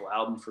a meaningful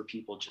album for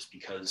people just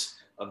because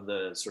of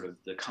the sort of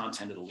the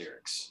content of the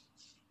lyrics.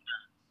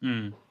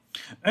 And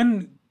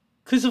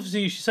because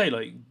obviously you should say,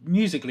 like,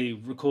 musically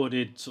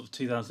recorded sort of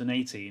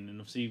 2018, and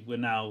obviously we're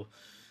now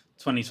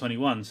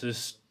 2021, so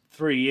there's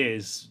 3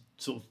 years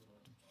sort of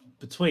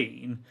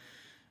between.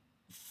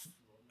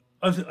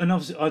 And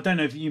obviously, I don't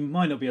know if you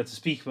might not be able to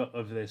speak about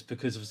over this,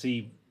 because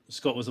obviously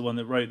Scott was the one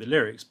that wrote the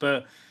lyrics,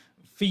 but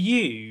for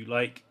you,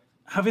 like,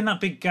 having that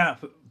big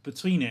gap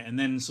between it and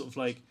then sort of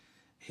like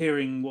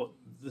hearing what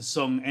the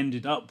song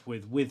ended up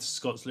with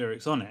Scott's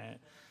lyrics on it,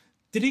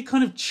 did it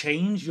kind of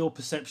change your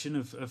perception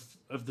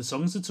of the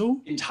songs at all?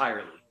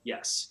 Entirely,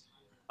 yes.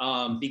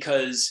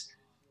 Because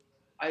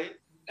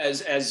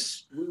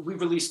as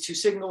we've released 2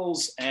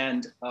 singles,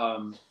 and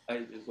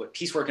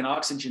Piecework and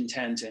Oxygen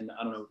Tent, and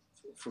I don't know,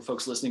 for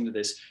folks listening to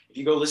this, if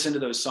you go listen to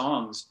those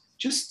songs,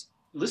 just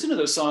listen to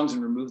those songs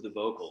and remove the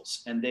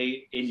vocals, and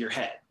they, in your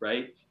head,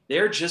 right?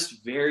 They're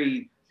just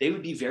they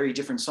would be very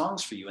different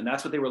songs for you. And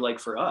that's what they were like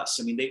for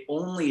us. I mean, they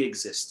only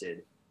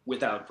existed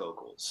without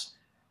vocals.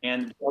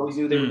 and we always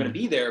knew they were going to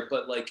be there,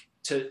 but like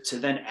to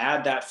then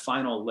add that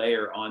final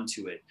layer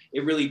onto it,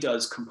 it really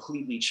does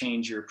completely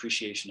change your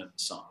appreciation of the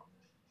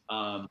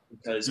song.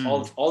 Because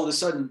all of a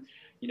sudden,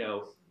 you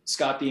know,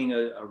 Scott being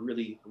a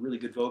really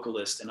good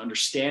vocalist and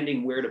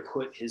understanding where to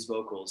put his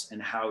vocals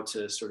and how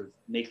to sort of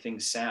make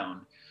things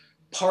sound,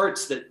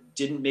 parts that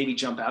didn't maybe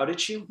jump out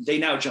at you, they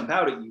now jump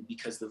out at you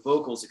because the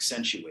vocals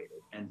accentuate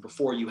it, and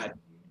before you had.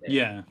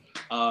 Yeah.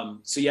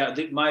 So yeah,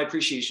 my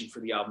appreciation for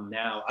the album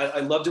now, I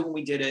loved it when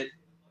we did it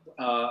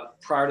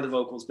prior to the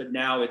vocals, but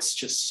now it's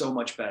just so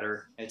much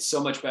better. It's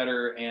so much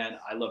better, and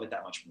I love it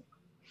that much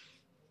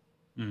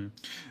more.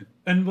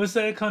 And was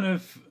there kind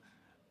of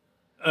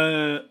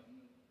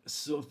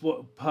sort of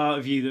what part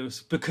of you that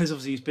was, because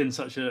obviously it's been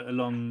such a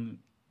long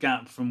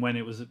gap from when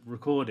it was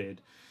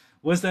recorded,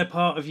 was there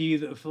part of you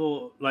that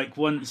thought, like,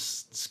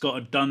 once Scott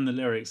had done the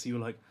lyrics, you were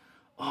like,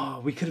 oh,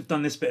 we could have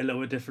done this bit a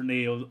little bit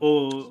differently, or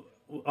oh,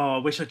 I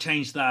wish I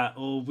changed that?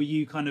 Or were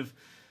you kind of,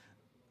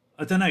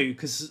 I don't know,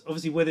 because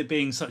obviously with it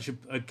being such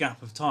a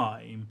gap of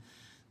time,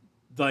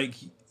 like,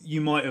 you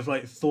might have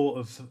like thought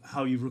of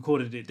how you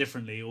recorded it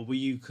differently, or were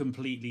you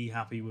completely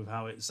happy with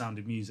how it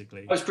sounded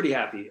musically? I was pretty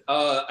happy.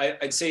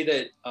 I'd say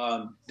that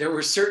there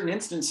were certain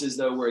instances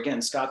though where,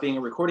 again, Scott being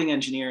a recording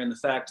engineer and the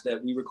fact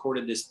that we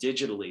recorded this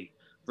digitally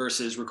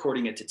versus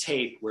recording it to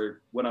tape, where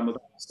what I'm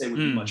about to say would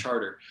be much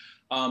harder,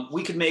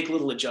 we could make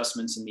little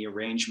adjustments in the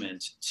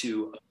arrangement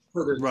to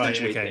further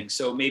accentuate things.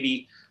 So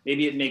maybe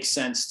it makes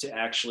sense to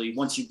actually,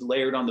 once you've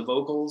layered on the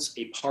vocals,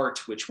 a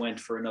part which went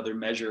for another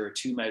measure or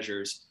two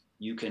measures,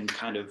 you can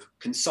kind of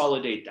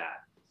consolidate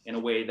that in a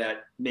way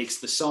that makes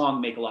the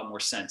song make a lot more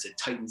sense. It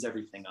tightens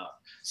everything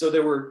up. So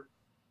there were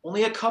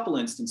only a couple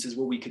instances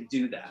where we could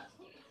do that,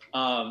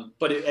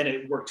 but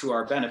it worked to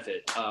our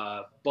benefit.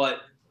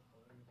 But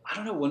I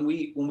don't know, when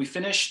we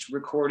finished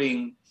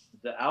recording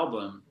the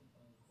album,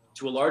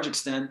 to a large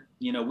extent,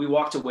 you know, we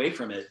walked away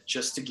from it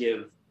just to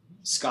give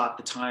Scott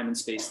the time and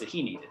space that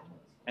he needed.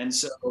 And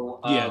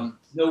so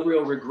no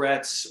real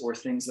regrets or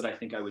things that I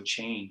think I would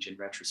change in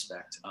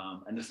retrospect.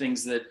 And the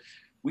things that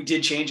we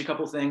did change a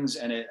couple of things,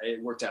 and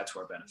it worked out to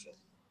our benefit.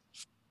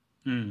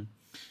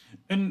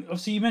 And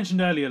obviously you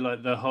mentioned earlier,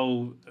 like, the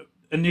whole,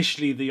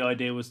 initially the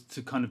idea was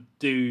to kind of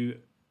do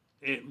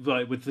it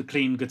like with the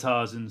clean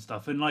guitars and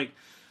stuff. And like,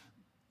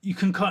 you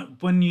can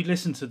when you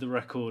listen to the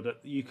record,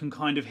 you can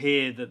kind of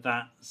hear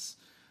that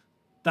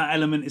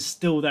element is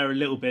still there a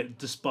little bit,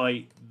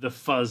 despite the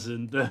fuzz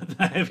and the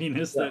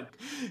heaviness that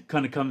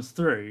kind of comes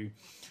through.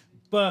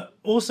 But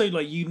also,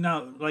 like, you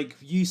know, like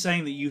you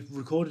saying that you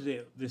recorded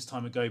it this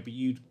time ago, but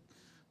you'd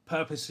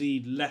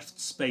purposely left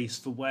space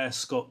for where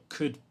Scott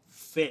could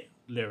fit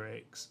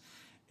lyrics.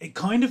 It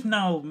kind of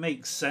now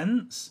makes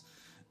sense.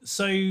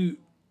 So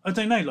I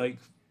don't know, like,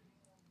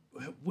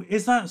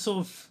 is that sort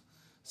of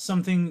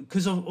something?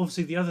 Because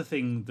obviously the other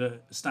thing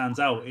that stands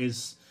out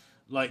is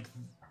like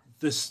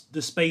the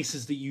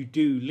spaces that you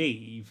do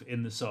leave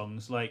in the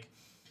songs. Like,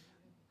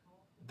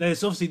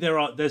 there's obviously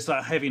there's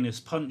that heaviness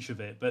punch of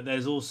it, but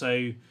there's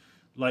also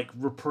like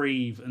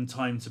reprieve and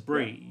time to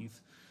breathe.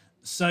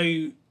 So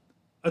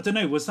I don't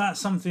know, was that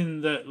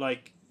something that,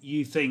 like,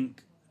 you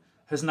think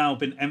has now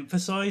been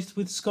emphasized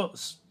with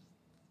Scott's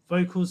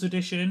vocals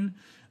edition?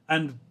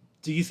 And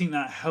do you think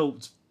that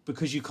helped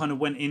because you kind of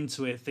went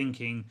into it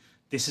thinking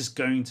this is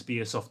going to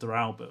be a softer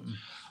album?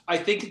 I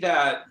think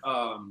that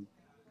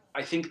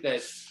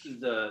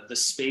the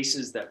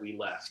spaces that we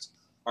left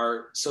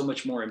are so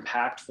much more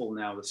impactful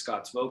now with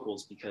Scott's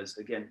vocals, because,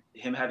 again,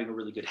 him having a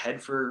really good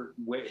head for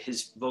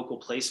his vocal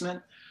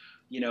placement,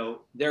 you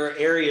know, there are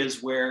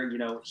areas where, you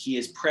know, he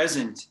is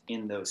present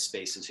in those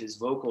spaces. His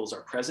vocals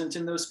are present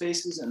in those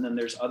spaces. And then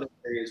there's other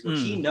areas where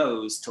he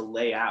knows to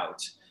lay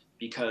out,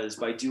 because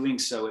by doing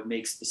so, it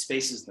makes the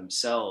spaces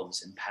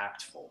themselves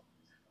impactful.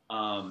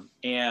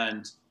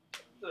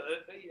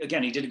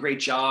 Again, he did a great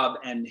job,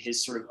 and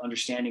his sort of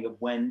understanding of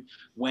when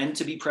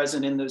to be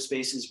present in those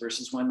spaces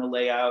versus when to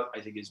lay out, I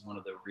think, is one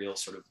of the real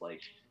sort of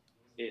like,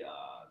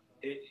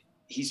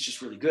 he's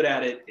just really good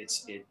at it.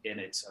 It's a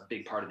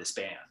big part of this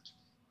band.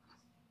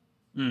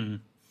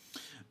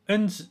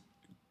 And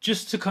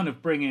just to kind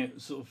of bring it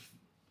sort of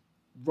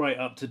right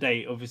up to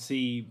date,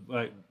 obviously,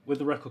 like, with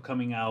the record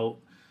coming out,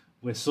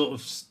 we're sort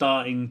of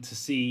starting to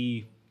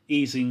see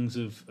easings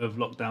of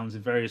lockdowns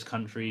in various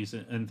countries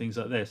and things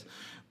like this.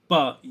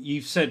 But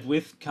you've said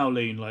with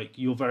Kowloon, like,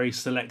 you're very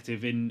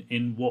selective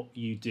in what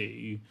you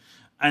do.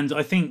 And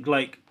I think,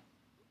 like,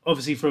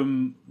 obviously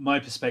from my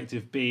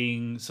perspective,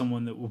 being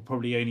someone that will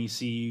probably only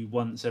see you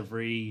once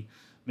every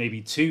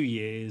maybe 2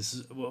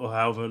 years, or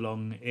however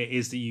long it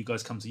is that you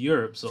guys come to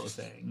Europe, sort of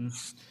thing,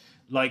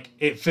 like,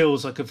 it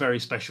feels like a very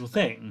special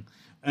thing.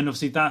 And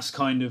obviously that's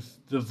kind of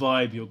the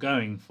vibe you're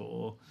going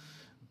for.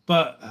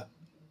 But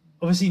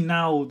obviously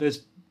now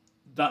there's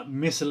that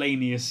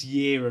miscellaneous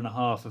year and a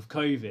half of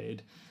COVID.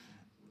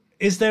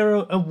 Is there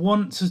a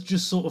want to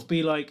just sort of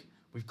be like,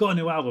 we've got a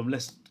new album,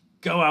 let's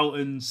go out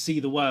and see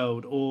the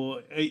world?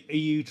 Or are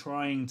you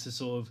trying to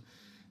sort of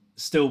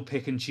still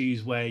pick and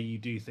choose where you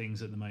do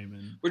things at the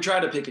moment? We're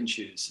trying to pick and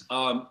choose.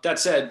 That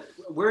said,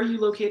 where are you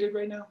located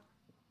right now?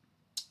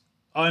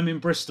 I'm in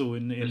Bristol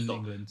in Bristol.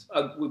 England.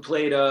 We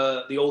played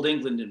the Old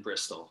England in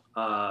Bristol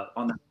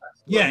on the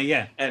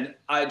yeah. And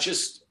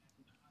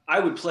I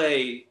would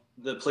play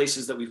the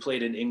places that we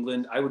played in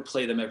England. I would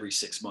play them every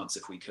 6 months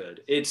if we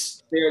could.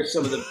 They're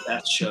some of the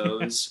best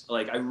shows.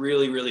 Like I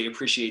really, really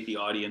appreciate the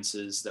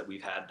audiences that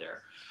we've had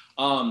there.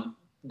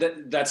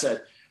 That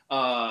said,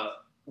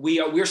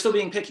 we're still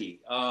being picky.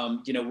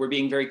 We're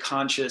being very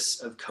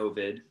conscious of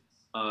COVID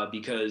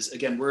because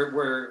again,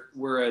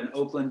 we're an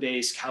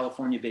Oakland-based,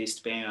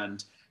 California-based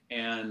band,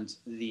 and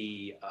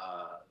the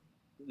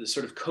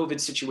sort of COVID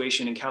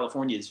situation in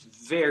California is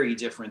very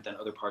different than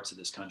other parts of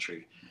this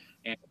country.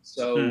 And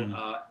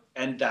so,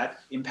 and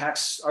that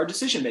impacts our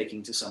decision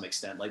making to some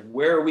extent. Like,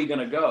 where are we going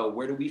to go?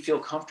 Where do we feel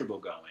comfortable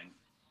going?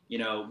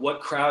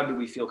 What crowd do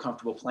we feel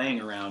comfortable playing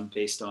around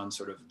based on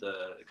sort of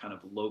the kind of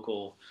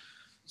local,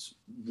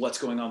 what's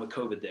going on with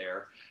COVID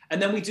there.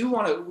 And then we do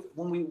want to,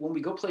 when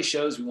we go play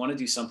shows, we want to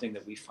do something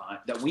that we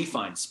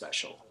find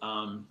special.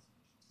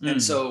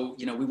 And so,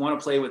 we want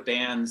to play with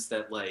bands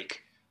that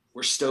like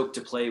we're stoked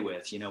to play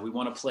with. We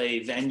want to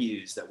play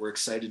venues that we're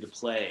excited to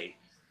play.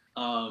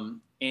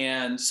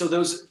 And so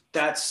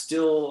that's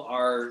still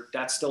our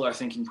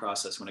thinking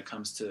process when it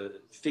comes to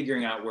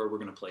figuring out where we're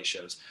going to play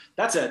shows.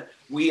 That said,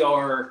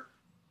 we're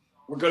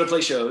going to play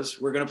shows.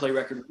 We're going to play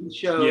record release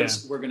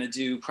shows. Yeah. We're going to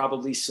do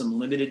probably some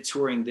limited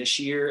touring this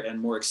year and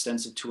more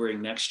extensive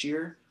touring next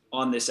year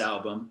on this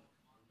album.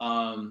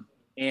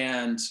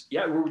 And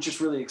yeah, we're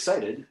just really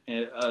excited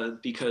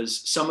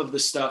because some of the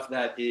stuff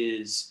that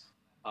is,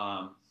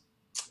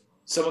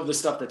 some of the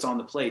stuff that's on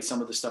the plate,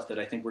 some of the stuff that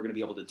I think we're going to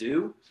be able to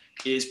do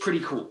is pretty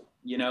cool.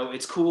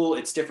 It's cool.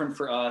 It's different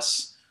for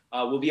us.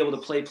 We'll be able to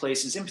play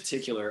places. In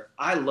particular,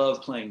 I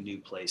love playing new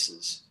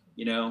places.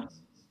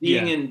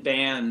 Being in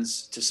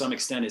bands to some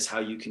extent is how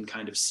you can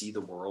kind of see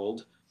the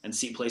world and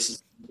see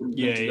places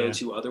you wouldn't go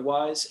to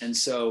otherwise. And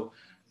so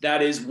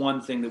that is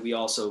one thing that we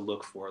also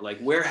look for. Like,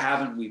 where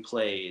haven't we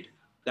played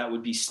that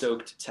would be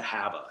stoked to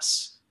have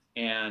us?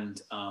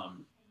 And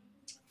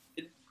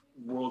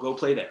we'll go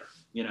play there,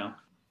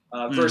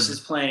 versus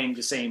playing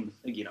the same,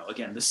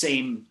 again, the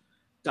same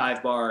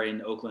dive bar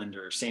in Oakland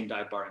or same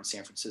dive bar in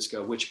San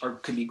Francisco, which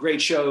can be great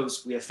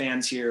shows. We have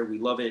fans here. We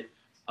love it.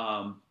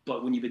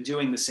 But when you've been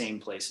doing the same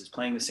places,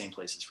 playing the same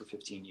places for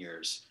 15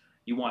 years,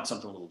 you want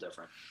something a little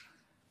different.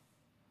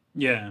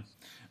 Yeah.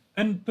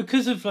 And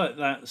because of like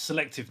that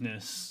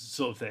selectiveness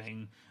sort of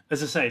thing,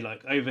 as I say,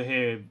 like over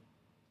here,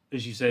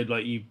 as you said,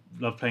 like you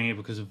love playing it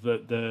because of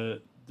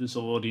the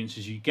sort of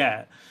audiences you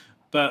get.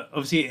 But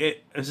obviously,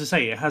 as I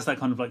say, it has that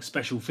kind of like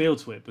special feel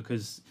to it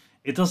because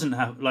it doesn't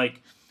have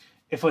like,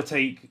 if I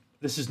take,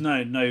 this is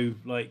no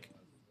like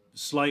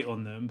slight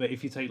on them, but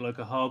if you take like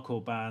a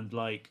hardcore band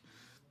like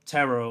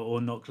Terror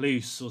or Knock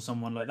Loose or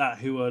someone like that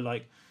who are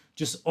like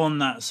just on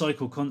that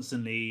cycle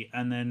constantly,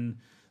 and then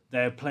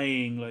they're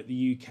playing like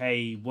the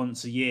UK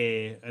once a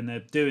year and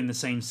they're doing the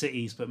same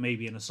cities but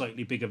maybe in a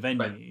slightly bigger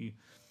venue,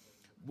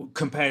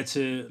 compared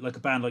to like a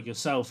band like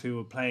yourself who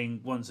are playing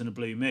once in a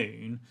blue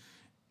moon,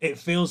 it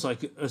feels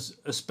like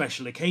a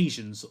special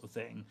occasion sort of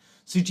thing.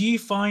 So do you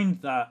find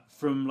that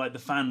from like the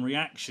fan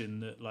reaction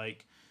that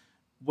like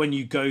when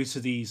you go to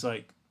these,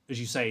 like, as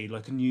you say,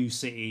 like a new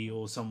city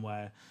or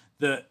somewhere,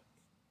 that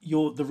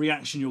the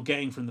reaction you're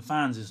getting from the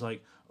fans is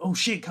like, oh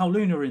shit,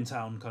 Kowloon are in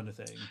town kind of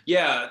thing?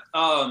 Yeah,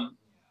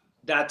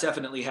 that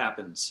definitely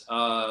happens.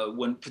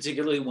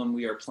 Particularly when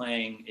we are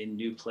playing in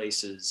new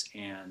places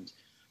and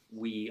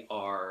we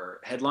are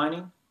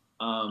headlining,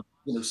 kind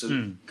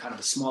of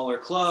a smaller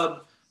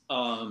club.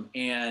 I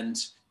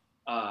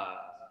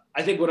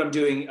think what I'm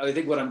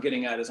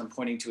getting at is I'm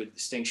pointing to a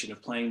distinction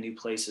of playing new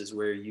places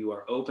where you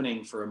are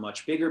opening for a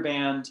much bigger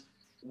band,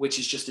 which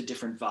is just a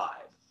different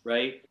vibe,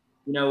 right?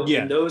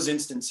 In those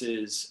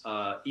instances,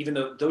 even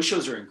though those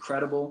shows are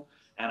incredible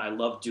and I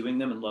love doing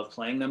them and love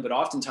playing them, but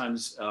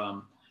oftentimes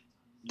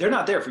they're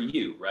not there for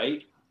you,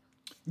 right?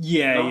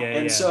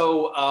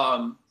 So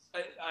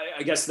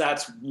I guess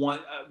that's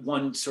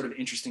one sort of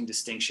interesting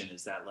distinction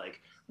is that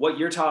like what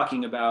you're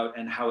talking about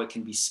and how it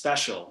can be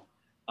special.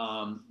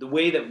 The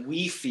way that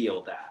we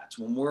feel that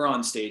when we're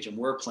on stage and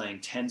we're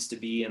playing tends to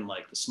be in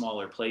like the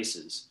smaller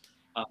places.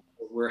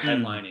 We're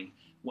headlining.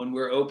 When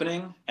we're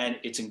opening, and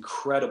it's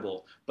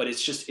incredible, but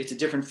it's a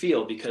different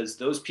feel because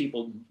those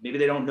people, maybe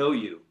they don't know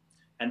you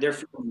and they're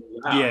feeling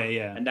you out.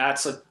 And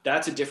that's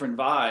a different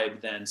vibe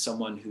than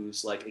someone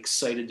who's like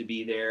excited to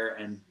be there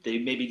and they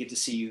maybe get to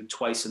see you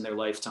twice in their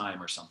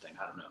lifetime or something.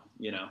 I don't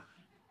know,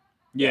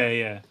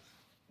 Yeah.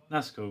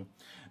 That's cool.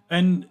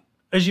 And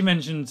as you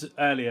mentioned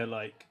earlier,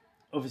 like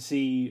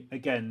obviously,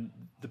 again,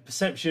 the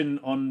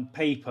perception on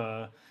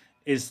paper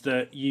is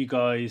that you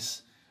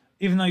guys,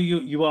 even though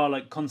you are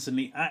like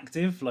constantly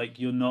active, like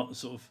you're not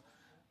sort of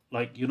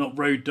like you're not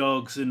road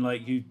dogs and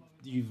like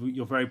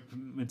you're very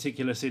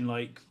meticulous in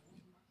like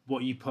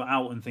what you put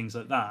out and things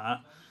like that.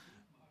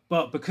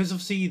 But because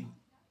obviously,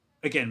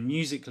 again,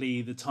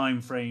 musically, the time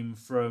frame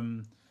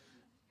from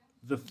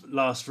the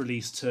last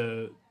release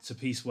to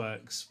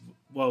Pieceworks,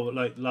 well,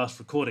 like last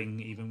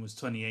recording even was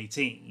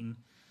 2018.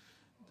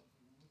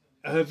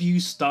 Have you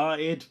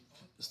started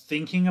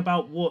thinking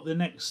about what the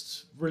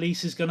next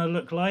release is going to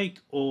look like,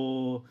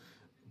 or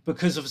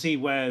because obviously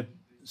where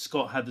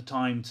Scott had the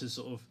time to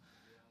sort of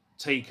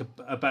take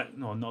a back,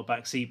 no, not a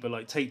back seat, but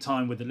like take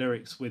time with the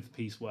lyrics with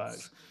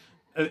Pieceworks.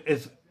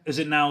 If is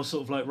it now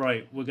sort of like,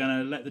 right, we're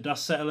gonna let the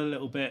dust settle a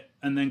little bit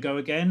and then go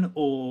again,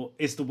 or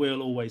is the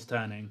wheel always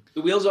turning?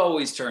 The wheel's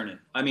always turning.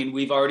 I mean,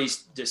 we've already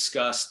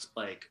discussed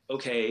like,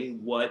 okay,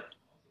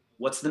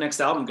 what's the next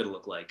album going to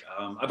look like?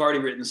 I've already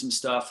written some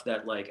stuff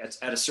that like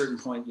at a certain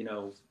point, you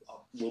know,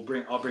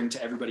 I'll bring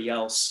to everybody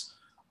else.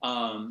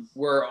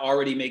 We're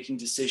already making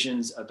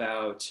decisions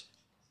about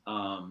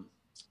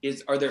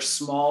are there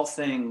small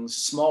things,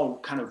 small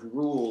kind of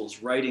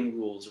rules, writing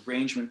rules,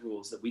 arrangement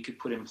rules that we could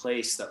put in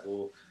place that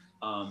will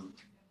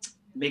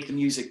make the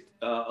music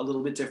a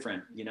little bit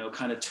different, you know,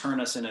 kind of turn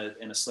us in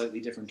a slightly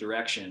different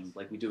direction,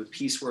 like we did with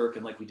Piecework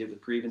and like we did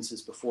with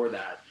Grievances before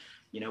that.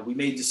 You know, we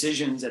made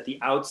decisions at the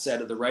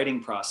outset of the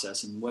writing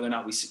process, and whether or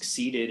not we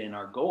succeeded in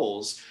our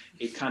goals,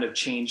 it kind of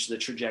changed the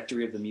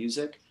trajectory of the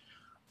music.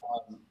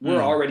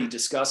 We're already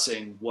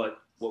discussing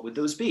what would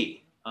those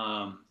be,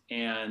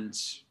 and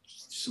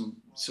some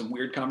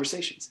weird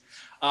conversations.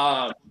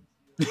 But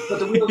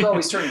the wheel's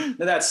always turning.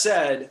 Now, that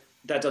said,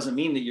 that doesn't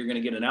mean that you're going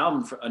to get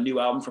a new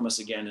album from us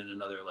again in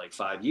another like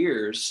 5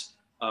 years,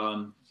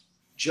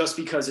 just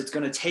because it's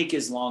going to take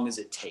as long as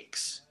it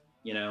takes,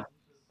 you know.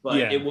 But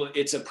yeah,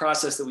 it's a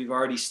process that we've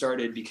already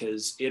started,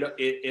 because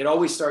it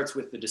always starts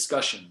with the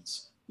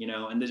discussions, you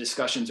know, and the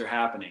discussions are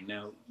happening.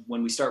 Now,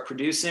 when we start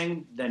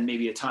producing, then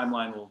maybe a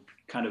timeline will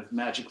kind of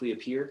magically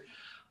appear.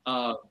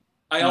 I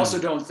also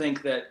don't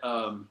think that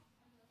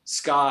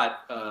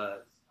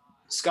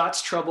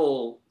Scott's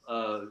trouble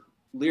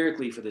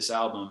lyrically for this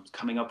album,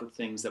 coming up with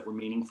things that were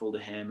meaningful to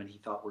him and he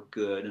thought were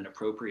good and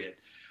appropriate.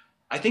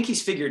 I think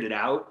he's figured it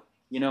out.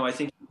 You know, I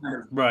think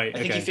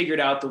he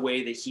figured out the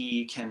way that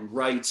he can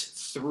write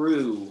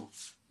through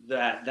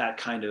that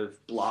kind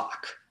of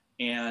block.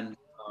 And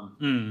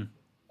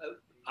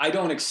I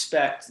don't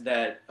expect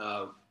that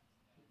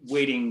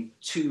waiting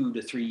 2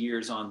 to 3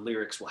 years on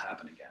lyrics will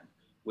happen again,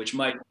 which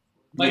might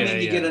make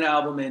you get an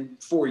album in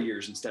 4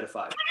 years instead of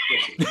 5.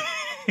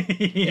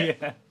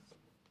 Yeah.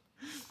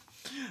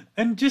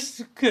 And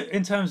just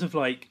in terms of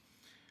like,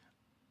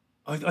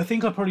 I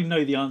think I probably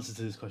know the answer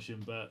to this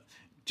question, but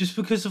just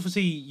because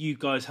obviously you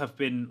guys have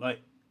been like,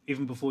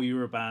 even before you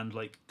were a band,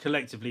 like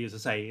collectively, as I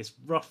say, it's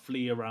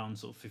roughly around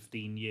sort of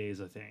 15 years,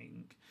 I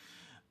think.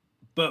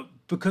 But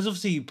because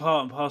obviously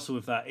part and parcel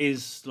of that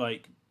is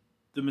like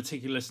the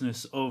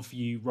meticulousness of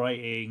you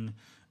writing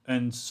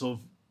and sort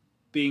of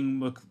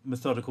being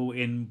methodical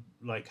in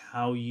like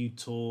how you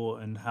tour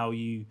and how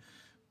you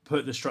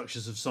put the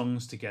structures of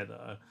songs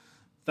together,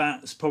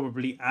 that's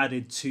probably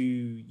added to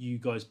you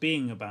guys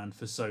being a band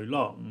for so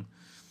long.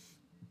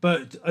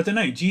 But I don't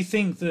know, do you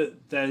think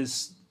that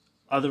there's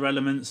other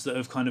elements that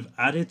have kind of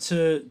added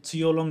to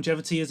your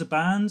longevity as a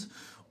band?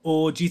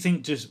 Or do you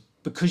think just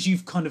because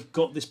you've kind of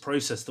got this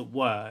process that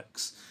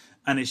works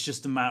and it's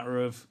just a matter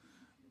of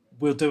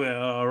we'll do it at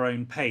our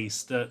own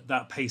pace,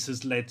 that pace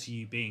has led to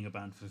you being a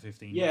band for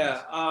 15 years?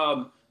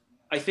 Yeah,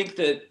 I think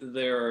that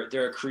there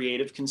are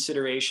creative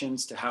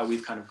considerations to how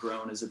we've kind of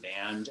grown as a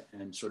band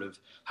and sort of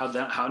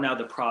how now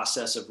the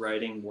process of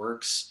writing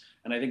works.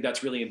 And I think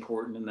that's really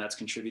important, and that's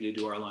contributed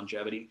to our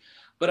longevity.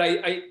 But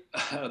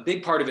a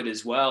big part of it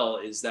as well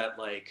is that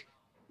like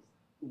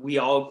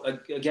we're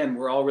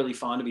all really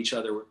fond of each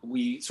other.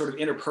 We sort of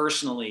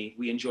interpersonally,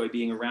 we enjoy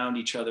being around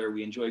each other.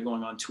 We enjoy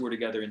going on tour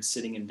together and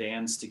sitting in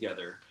bands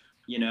together,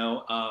 you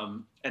know,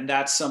 and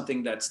that's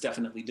something that's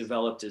definitely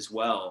developed as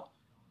well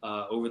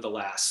over the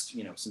last,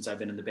 you know, since I've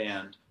been in the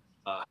band,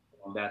 how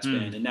long that's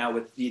been. And now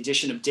with the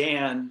addition of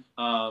Dan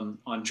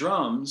on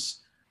drums,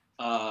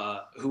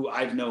 who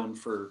I've known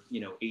for,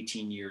 you know,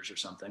 18 years or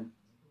something,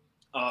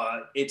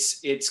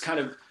 it's kind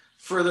of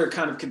further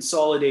kind of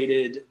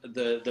consolidated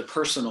the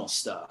personal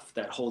stuff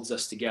that holds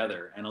us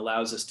together and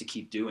allows us to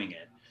keep doing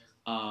it.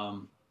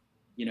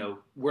 You know,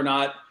 we're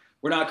not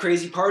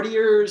crazy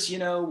partiers, you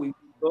know, we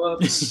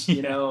books,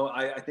 you know,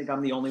 I think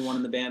I'm the only one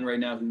in the band right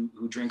now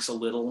who drinks a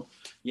little,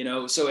 you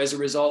know, so as a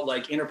result,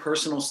 like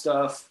interpersonal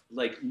stuff,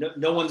 like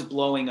no one's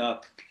blowing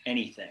up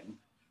anything,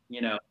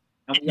 you know,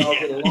 and we all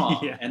get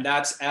along. And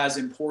that's as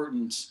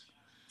important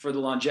for the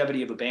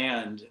longevity of a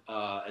band,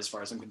 as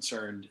far as I'm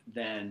concerned,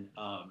 than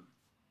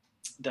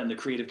the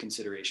creative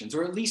considerations,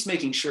 or at least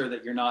making sure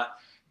that you're not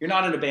in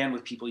a band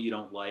with people you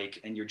don't like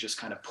and you're just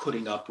kind of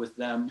putting up with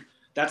them.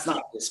 That's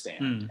not this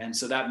band. And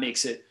so that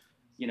makes it,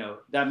 you know,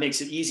 that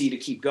makes it easy to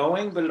keep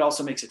going, but it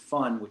also makes it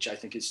fun, which I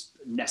think is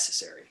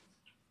necessary.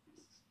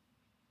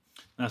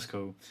 That's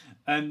cool.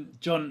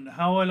 John,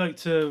 how I like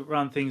to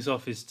round things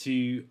off is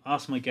to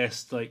ask my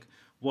guests like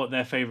what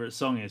their favorite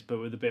song is, but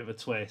with a bit of a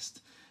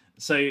twist.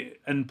 So,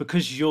 and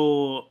because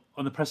you're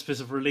on the precipice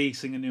of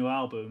releasing a new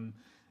album,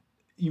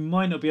 you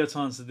might not be able to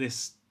answer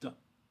this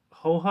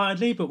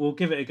wholeheartedly, but we'll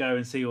give it a go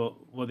and see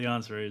what the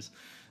answer is.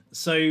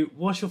 So,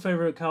 what's your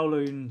favourite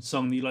Kowloon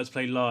song that you like to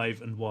play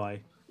live and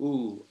why?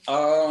 Ooh,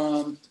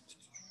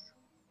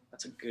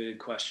 that's a good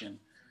question.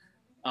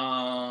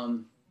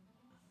 I'm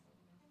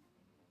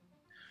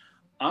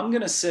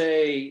gonna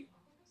say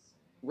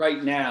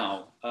right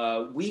now,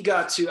 we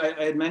got to.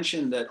 I had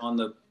mentioned that on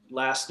the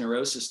last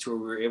Neurosis tour,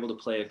 we were able to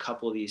play a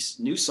couple of these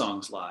new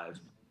songs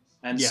live,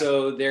 and Yeah.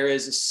 so there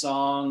is a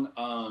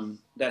song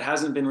that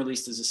hasn't been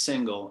released as a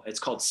single. It's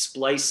called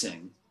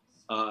 "Splicing."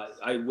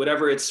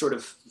 Whatever its sort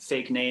of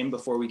fake name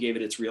before we gave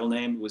it its real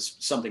name was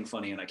something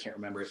funny, and I can't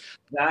remember it.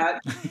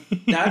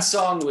 That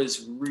song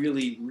was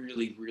really,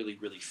 really, really,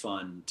 really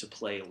fun to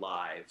play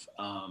live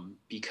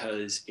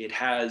because it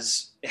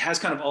has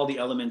kind of all the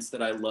elements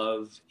that I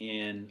love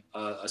in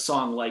a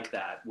song like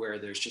that, where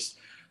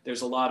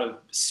there's a lot of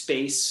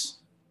space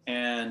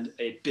and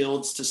it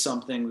builds to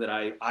something that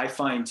I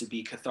find to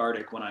be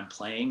cathartic when I'm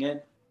playing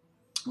it,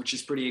 which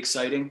is pretty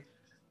exciting.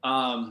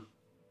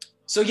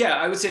 So yeah,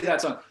 I would say that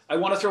song. I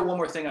want to throw one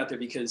more thing out there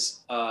because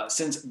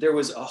since there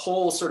was a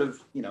whole sort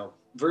of,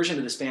 version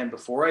of this band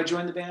before I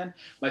joined the band,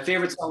 my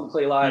favorite song to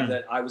play live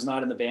that I was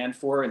not in the band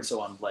for, and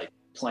so I'm like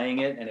playing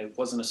it, and it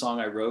wasn't a song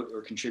I wrote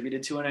or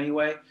contributed to in any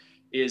way,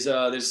 is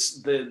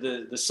there's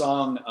the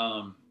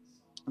song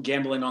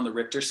 "Gambling on the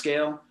Richter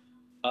Scale,"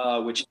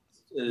 which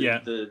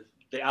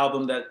the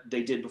album that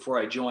they did before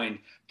I joined.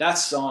 That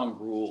song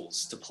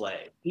rules to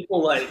play.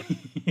 People like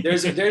there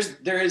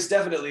is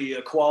definitely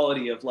a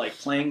quality of like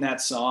playing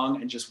that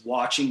song and just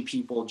watching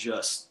people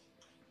just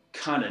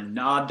kind of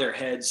nod their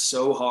heads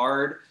so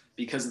hard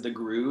because of the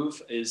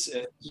groove is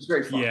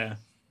very fun. Yeah.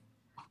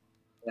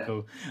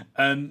 Cool.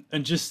 And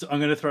just I'm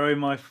going to throw in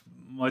my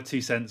 2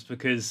 cents,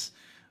 because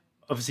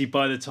obviously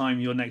by the time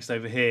you're next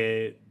over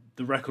here,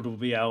 the record will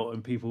be out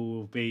and people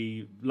will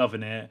be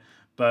loving it.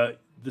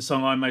 But the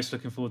song I'm most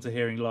looking forward to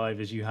hearing live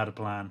is "You Had a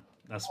Plan."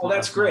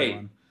 That's great.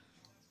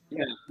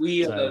 Yeah,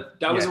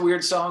 that was a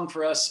weird song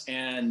for us,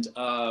 and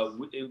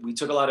we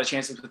took a lot of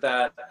chances with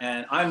that.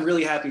 And I'm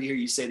really happy to hear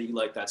you say that you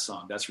like that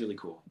song. That's really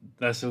cool.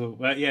 That's all.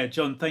 Well, yeah,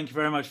 John, thank you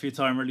very much for your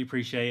time. Really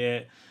appreciate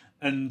it.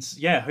 And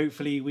yeah,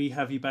 hopefully we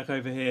have you back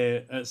over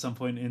here at some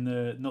point in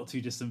the not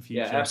too distant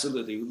future. Yeah,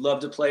 absolutely. We'd love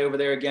to play over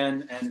there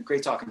again. And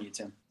great talking to you,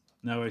 Tim.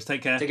 No worries.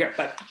 Take care. Take care.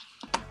 Bye.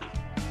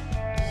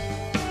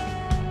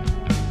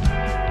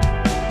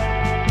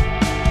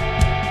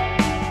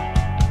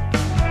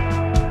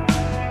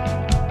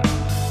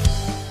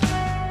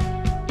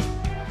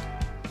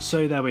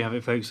 So there we have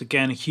it, folks.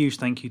 Again, a huge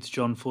thank you to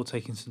John for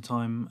taking some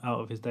time out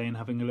of his day and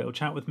having a little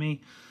chat with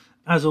me.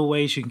 As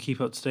always, you can keep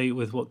up to date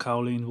with what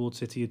Kowloon Walled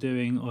City are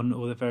doing on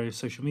all the various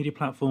social media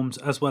platforms,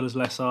 as well as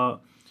Less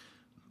Art.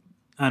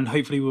 And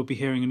hopefully we'll be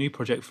hearing a new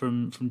project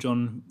from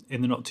John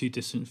in the not too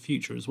distant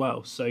future as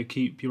well. So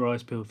keep your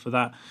eyes peeled for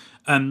that.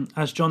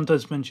 As John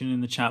does mention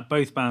in the chat,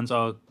 both bands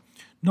are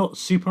not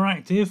super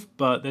active,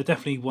 but they're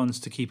definitely ones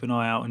to keep an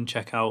eye out and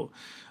check out.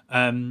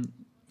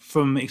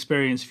 From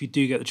experience, if you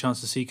do get the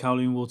chance to see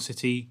Kowloon Walled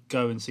City,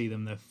 go and see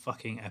them. They're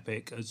fucking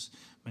epic, as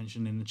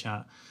mentioned in the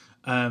chat.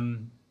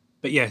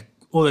 But yeah,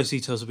 all those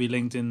details will be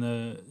linked in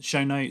the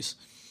show notes.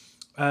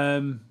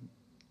 As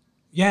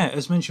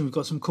mentioned, we've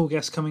got some cool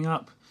guests coming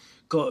up.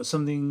 Got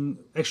something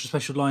extra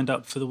special lined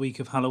up for the week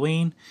of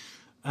Halloween.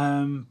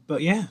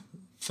 But yeah,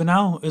 for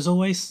now, as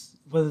always,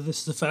 whether this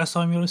is the first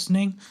time you're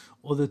listening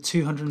or the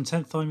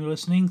 210th time you're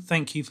listening,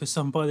 thank you for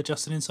stopping by the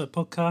Just an Insight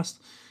podcast,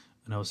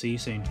 and I'll see you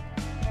soon.